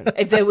be honest.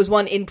 If there was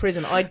one in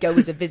prison, I'd go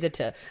as a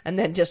visitor and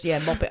then just,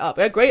 mop it up.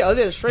 Yeah, great,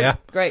 there's shrimp. Yeah.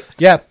 Great.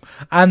 Yeah,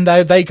 and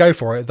they go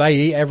for it. They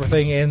eat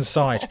everything in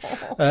sight.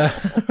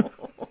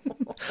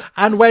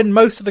 And when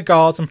most of the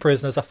guards and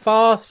prisoners are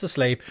fast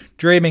asleep,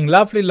 dreaming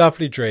lovely,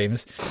 lovely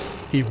dreams,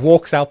 he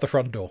walks out the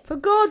front door. For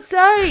God's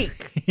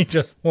sake! He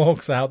just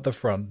walks out the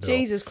front door.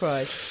 Jesus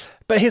Christ.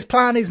 But his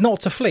plan is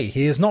not to flee.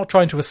 He is not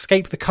trying to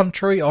escape the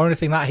country or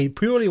anything like that. He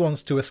purely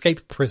wants to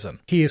escape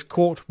prison. He is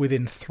caught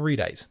within 3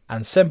 days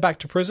and sent back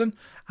to prison,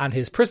 and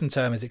his prison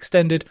term is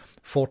extended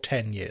for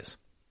 10 years.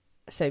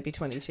 So it'd be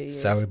 22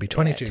 years. So it'd be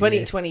 22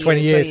 years.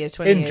 20 years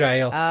in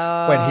jail.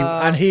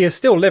 And he is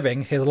still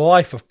living his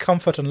life of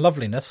comfort and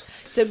loveliness.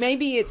 So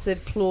maybe it's a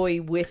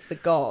ploy with the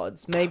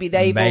guards. Maybe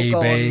they've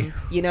all gone,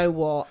 you know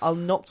what, I'll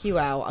knock you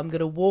out. I'm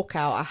going to walk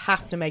out. I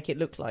have to make it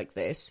look like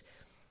this.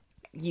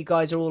 You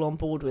guys are all on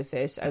board with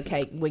this.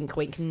 Okay, wink,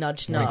 wink,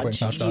 nudge, nudge.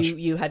 Wink, wink, nudge.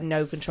 You had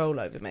no control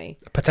over me.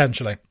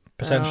 Potentially.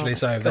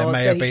 So there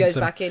may have been he goes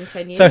back in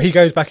 10 years? So he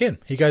goes back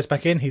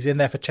in. He's in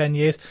there for 10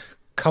 years.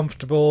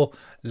 Comfortable,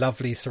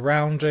 lovely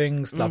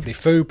surroundings, lovely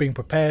food being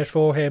prepared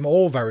for him,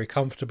 all very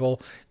comfortable,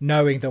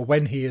 knowing that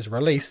when he is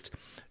released,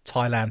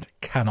 Thailand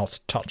cannot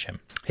touch him.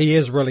 He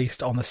is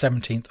released on the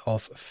 17th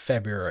of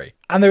February.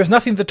 And there is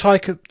nothing the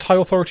Thai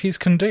authorities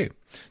can do.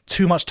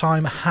 Too much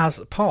time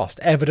has passed.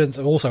 Evidence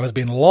also has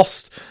been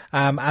lost,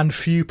 and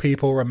few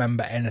people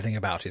remember anything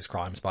about his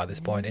crimes by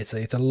this point. It's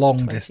a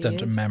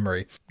long-distant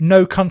memory.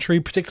 No country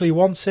particularly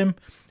wants him.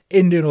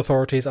 Indian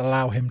authorities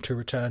allow him to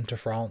return to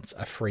France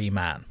a free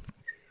man.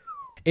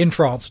 In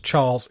France,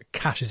 Charles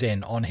cashes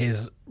in on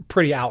his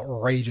pretty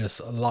outrageous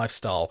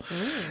lifestyle.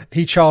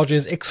 He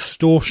charges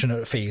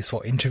extortionate fees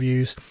for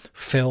interviews,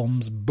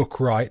 films, book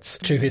rights.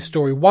 To his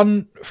story,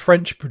 one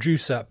French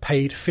producer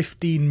paid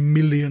 $15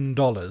 million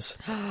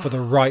for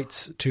the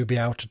rights to be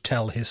able to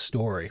tell his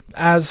story.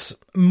 As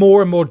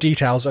more and more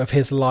details of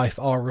his life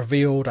are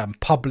revealed and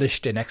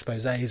published in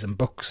exposés and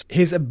books,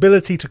 his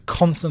ability to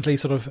constantly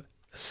sort of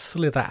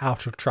slither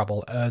out of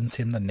trouble earns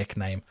him the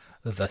nickname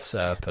the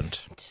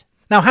Serpent.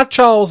 Now, had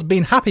Charles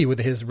been happy with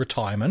his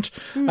retirement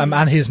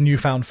and his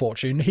newfound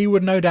fortune, he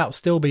would no doubt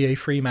still be a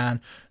free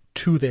man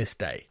to this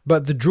day.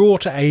 But the draw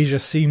to Asia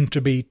seemed to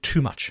be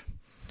too much,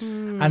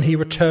 and he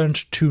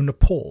returned to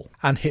Nepal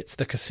and hits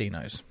the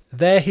casinos.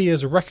 There he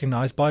is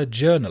recognised by a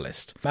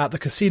journalist at the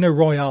Casino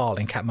Royale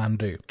in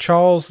Kathmandu.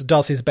 Charles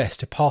does his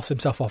best to pass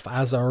himself off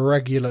as a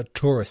regular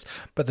tourist,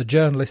 but the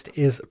journalist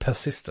is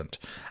persistent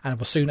and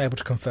was soon able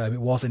to confirm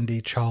it was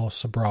indeed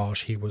Charles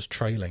Sobhraj he was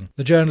trailing.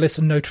 The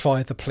journalist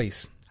notified the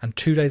police, and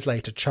 2 days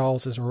later,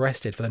 Charles is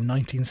arrested for the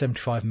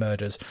 1975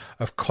 murders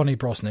of Connie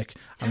Brosnick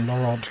and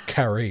Laurent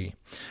Carré,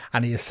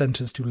 and he is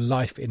sentenced to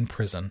life in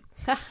prison.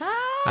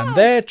 And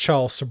there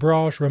Charles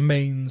Sobhraj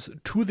remains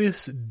to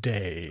this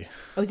day.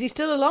 Oh, is he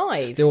still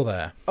alive? Still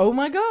there. Oh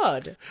my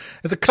god.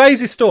 It's a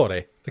crazy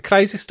story. The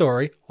crazy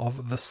story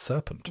of the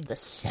Serpent. The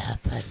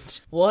Serpent.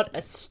 What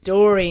a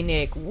story,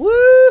 Nick.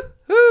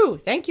 Woo-hoo!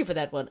 Thank you for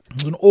that one.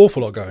 There's an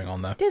awful lot going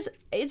on there.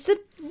 It's a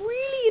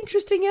really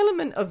interesting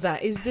element of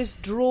that, is this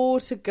draw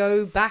to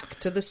go back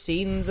to the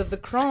scenes of the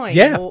crime.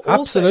 Yeah, Also,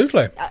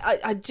 absolutely.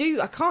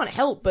 I can't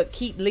help but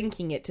keep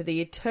linking it to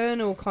the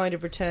eternal kind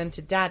of return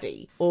to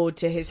daddy, or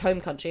to his home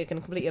country. I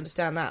can completely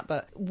understand that,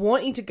 but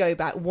wanting to go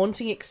back,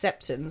 wanting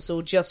acceptance,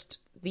 or just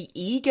the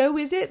ego,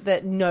 is it?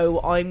 That, no,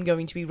 I'm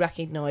going to be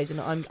recognised and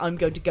I'm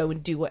going to go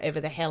and do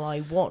whatever the hell I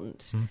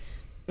want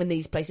in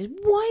these places.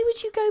 Why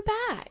would you go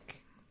back?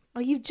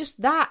 Are you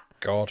just that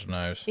God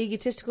knows.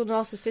 egotistical,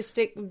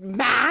 narcissistic,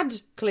 mad?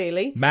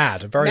 Clearly,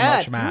 Mad, very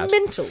much mad.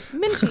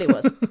 Mentally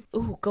was.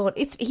 Oh God,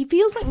 he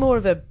feels like more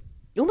of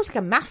almost like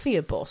a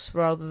mafia boss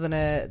rather than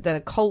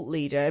a cult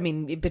leader. I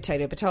mean,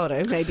 potato,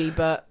 maybe,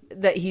 but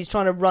that he's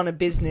trying to run a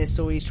business,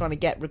 or he's trying to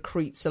get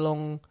recruits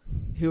along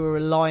who are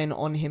reliant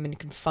on him and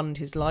can fund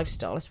his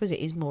lifestyle. I suppose it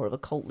is more of a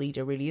cult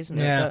leader, really, isn't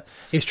it? Yeah,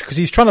 But, because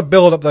he's trying to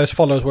build up those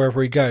followers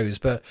wherever he goes.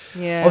 But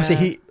yeah,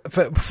 obviously,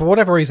 for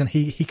whatever reason,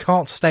 he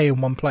can't stay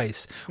in one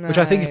place, which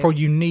I think No.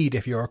 probably you need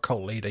if you're a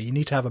cult leader. You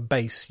need to have a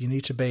base. You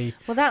need to be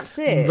that's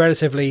it.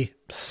 relatively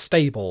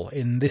stable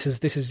in this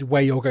is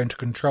where you're going to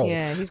control.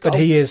 Yeah, he's got but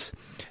he is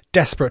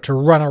desperate to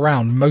run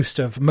around most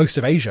of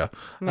Asia.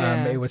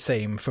 Yeah. It would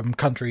seem, from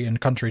country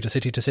to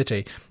city to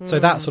city. So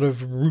that sort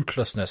of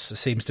ruthlessness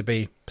seems to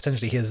be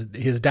potentially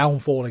his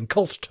downfall in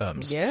cult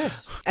terms.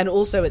 Yes. And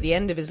also at the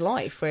end of his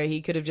life, where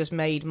he could have just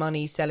made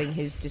money selling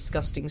his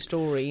disgusting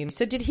story. And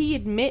so did he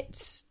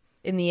admit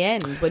in the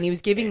end, when he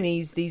was giving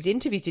these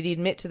interviews, did he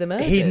admit to the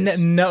murders? He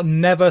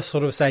never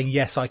sort of saying,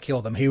 yes, I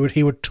killed them. He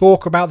would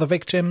talk about the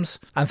victims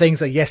and things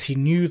that, yes, he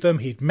knew them,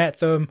 he'd met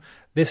them,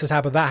 this had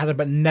happened, that happened,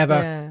 but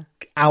never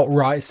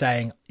outright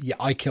saying, yeah,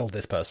 I killed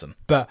this person.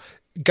 But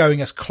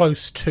going as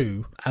close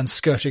to and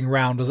skirting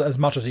around as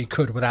much as he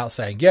could without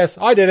saying, yes,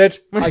 I did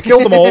it, I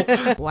killed them all.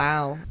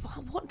 Wow.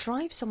 What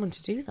drives someone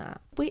to do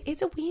that?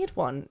 It's a weird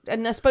one.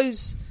 And I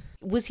suppose,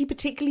 was he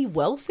particularly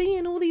wealthy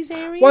in all these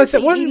areas?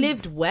 Well, he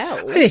lived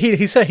well.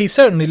 He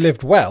certainly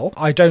lived well.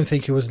 I don't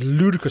think he was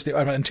ludicrously,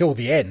 until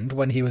the end,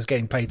 when he was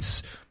getting paid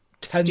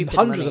hundreds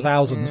money. of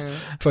thousands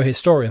for his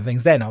story and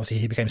things. Then obviously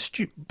he became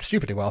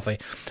stupidly wealthy.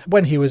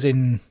 When he was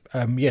in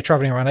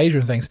traveling around Asia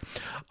and things,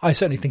 I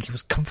certainly think he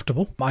was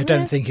comfortable. I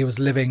don't think he was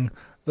living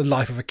the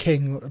life of a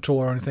king at all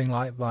or anything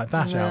like that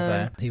out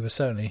there. He was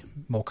certainly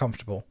more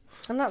comfortable.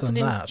 And that's than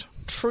an that.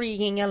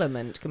 intriguing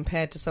element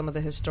compared to some of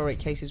the historic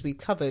cases we've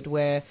covered,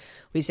 where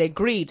we say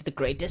greed, the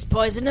greatest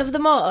poison of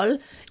them all.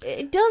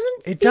 It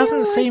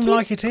doesn't seem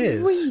like it's it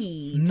is.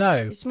 Greed. No.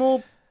 It's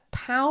more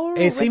power.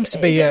 It seems to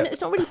be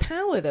it's not really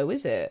power, though,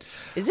 is it?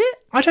 Is it?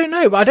 I don't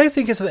know, but I don't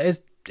think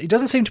it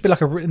doesn't seem to be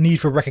like a need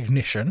for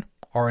recognition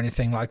or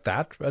anything like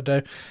that.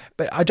 But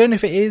I don't know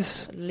if it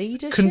is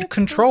Leadership?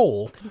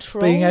 control,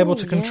 being able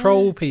to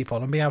control people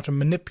and being able to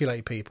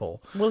manipulate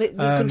people. Well,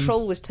 the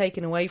control was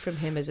taken away from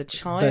him as a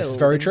child. That's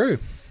very true.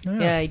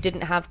 Yeah, he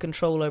didn't have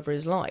control over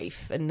his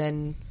life, and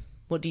then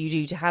what do you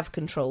do to have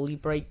control? You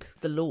break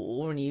the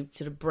law, and you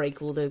sort of break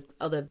all the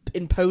other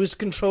imposed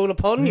control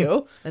upon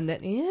you, and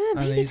then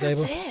maybe that's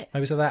it.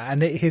 Maybe so that,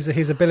 and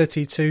his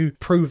ability to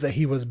prove that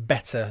he was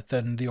better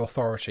than the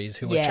authorities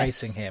who were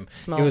chasing him.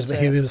 Smarter.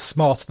 He was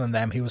smarter than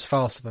them. He was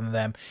faster than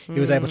them. He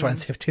was able to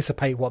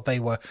anticipate what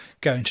they were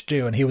going to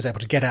do, and he was able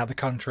to get out of the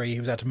country. He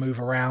was able to move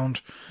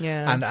around,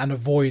 and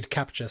avoid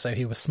capture. So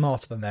he was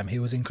smarter than them. He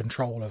was in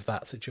control of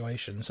that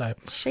situation. So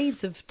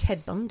shades of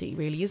Ted Bundy,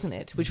 really, isn't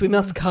it? Which we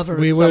must cover.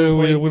 We at some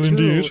point. We will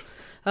indeed.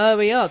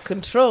 We are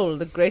control,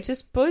 the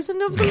greatest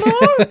poison of them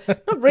all.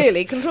 Not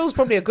really. Control's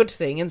probably a good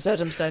thing in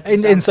certain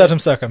circumstances. In certain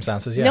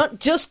circumstances, yeah. Not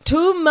just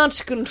too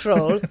much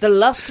control. The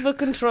lust for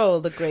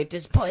control, the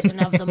greatest poison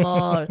of them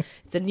all.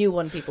 It's a new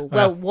one, people.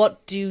 Well,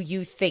 what do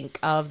you think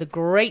of the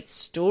great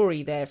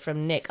story there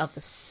from Nick of the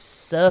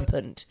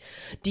Serpent?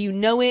 Do you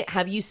know it?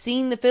 Have you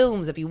seen the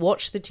films? Have you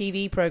watched the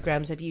TV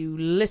programs? Have you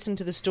listened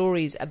to the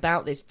stories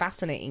about this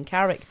fascinating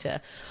character?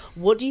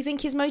 What do you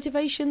think his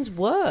motivations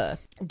were?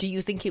 Do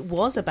you think it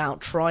was about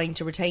trying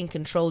to retain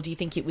control? Do you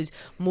think it was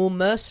more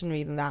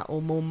mercenary than that,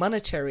 or more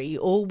monetary?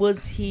 Or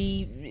was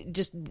he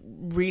just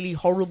really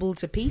horrible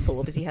to people?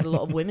 Obviously, he had a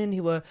lot of women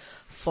who were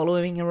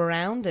following him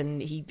around,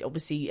 and he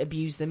obviously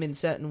abused them in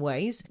certain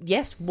ways.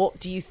 Yes, what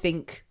do you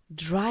think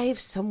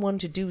drives someone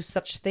to do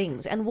such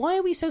things? And why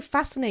are we so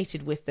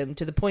fascinated with them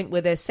to the point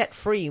where they're set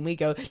free and we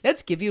go,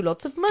 let's give you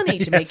lots of money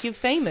to make you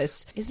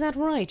famous? Is that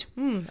right?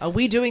 Are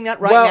we doing that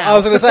right now? Well, I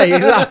was going to say,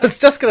 I was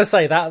just going to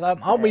say that.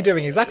 Aren't we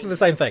doing exactly the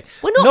same thing?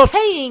 We're not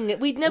paying.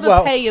 We'd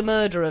never pay a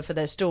murderer for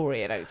their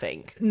story, I don't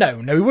think. No,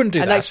 we wouldn't do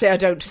that. I'd like to say I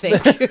don't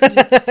think.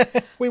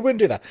 We wouldn't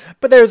do that.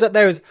 But there is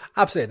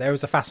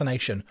a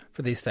fascination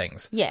for these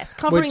things. Yes,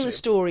 covering the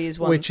story is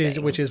one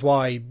thing. Which is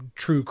why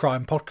true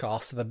crime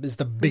podcasts is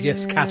the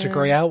biggest category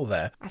category out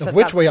there, So of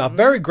which that's- we are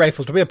very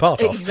grateful to be a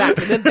part of.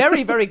 Exactly. We're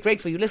very, very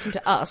grateful you listen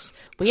to us.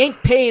 We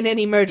ain't paying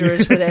any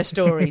murderers for their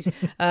stories.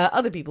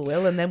 Other people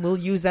will, and then we'll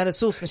use that as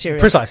source material.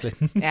 Precisely.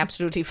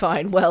 Absolutely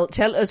fine. Well,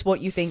 tell us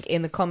what you think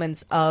in the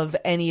comments of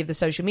any of the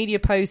social media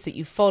posts that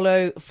you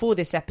follow for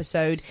this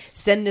episode.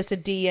 Send us a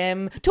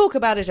DM. Talk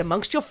about it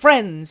amongst your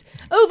friends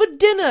over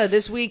dinner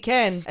this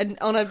weekend and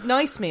on a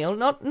nice meal,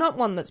 not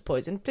one that's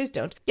poisoned. Please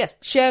don't. Yes,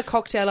 share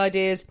cocktail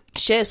ideas,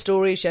 share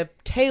stories, share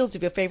tales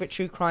of your favourite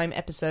true crime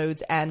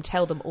episodes, and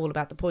tell them all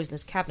about the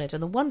poisonous cabinet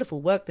and the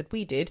wonderful work that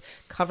we did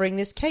covering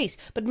this case.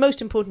 But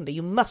most importantly,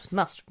 you must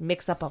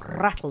mix up a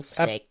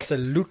rattlesnake.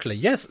 Absolutely.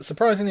 Yes,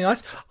 surprisingly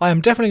nice. I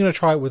am definitely going to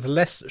try it with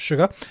less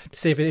sugar to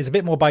see if it is a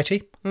bit more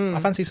bitey. I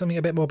fancy something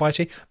a bit more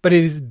bitey, but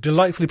it is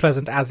delightfully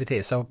pleasant as it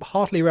is, so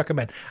heartily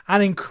recommend.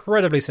 And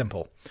incredibly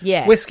simple.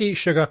 Yes. Whiskey,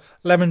 sugar,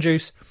 lemon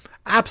juice,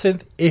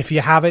 absinthe, if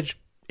you have it.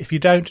 If you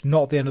don't,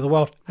 not the end of the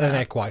world, and an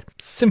egg white.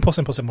 Simple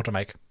to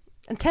make.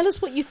 And tell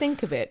us what you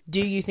think of it.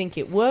 Do you think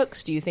it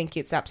works? Do you think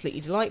it's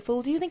absolutely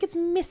delightful? Do you think it's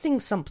missing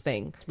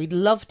something? We'd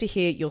love to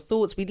hear your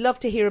thoughts. We'd love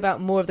to hear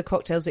about more of the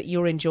cocktails that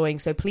you're enjoying.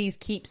 So please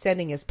keep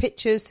sending us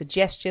pictures,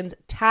 suggestions,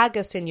 tag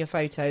us in your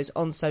photos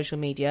on social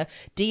media,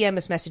 DM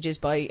us messages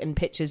and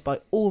pictures by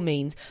all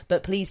means,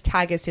 but please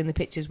tag us in the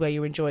pictures where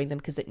you're enjoying them,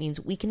 because that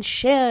means we can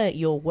share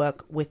your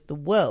work with the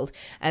world.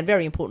 And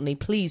very importantly,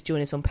 please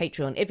join us on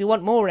Patreon if you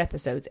want more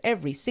episodes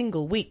every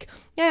single week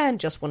and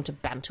just want to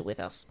banter with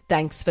us.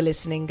 Thanks for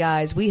listening,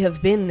 guys. We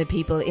have been the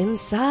people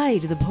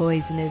inside the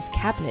poisoner's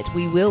cabinet.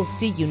 We will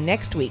see you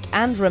next week.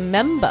 And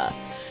remember,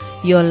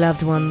 your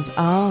loved ones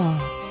are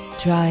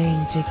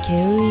trying to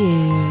kill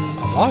you.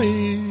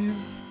 Bye.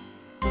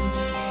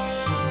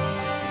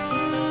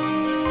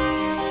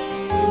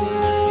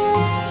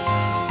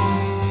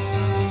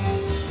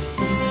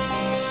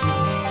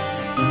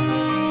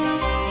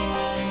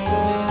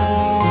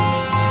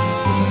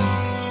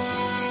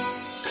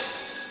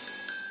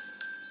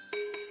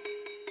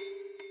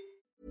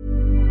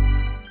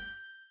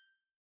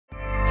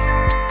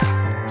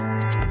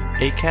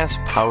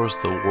 Acast powers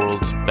the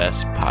world's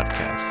best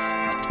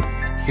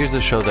podcasts. Here's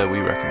a show that we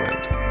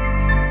recommend.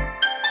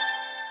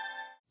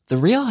 The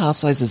Real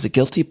Housewives is a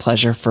guilty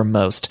pleasure for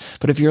most,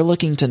 but if you're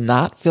looking to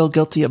not feel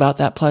guilty about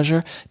that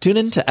pleasure, tune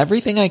in to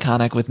Everything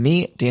Iconic with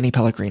me, Danny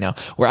Pellegrino,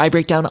 where I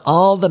break down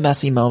all the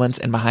messy moments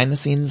and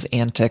behind-the-scenes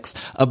antics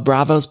of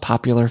Bravo's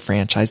popular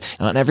franchise.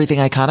 And on Everything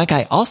Iconic,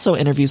 I also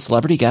interview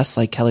celebrity guests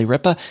like Kelly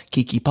Ripa,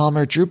 Keke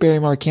Palmer, Drew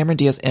Barrymore, Cameron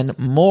Diaz, and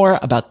more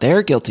about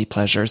their guilty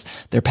pleasures,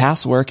 their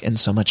past work, and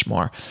so much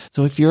more.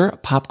 So if you're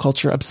pop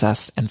culture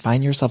obsessed and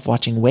find yourself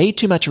watching way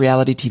too much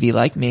reality TV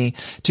like me,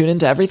 tune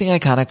into Everything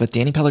Iconic with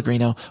Danny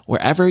Pellegrino,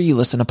 wherever you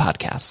listen to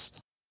podcasts.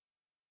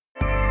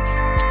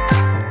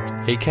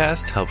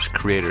 Acast helps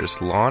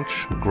creators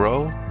launch,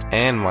 grow,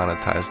 and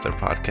monetize their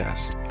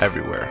podcasts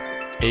everywhere.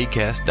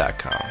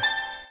 Acast.com.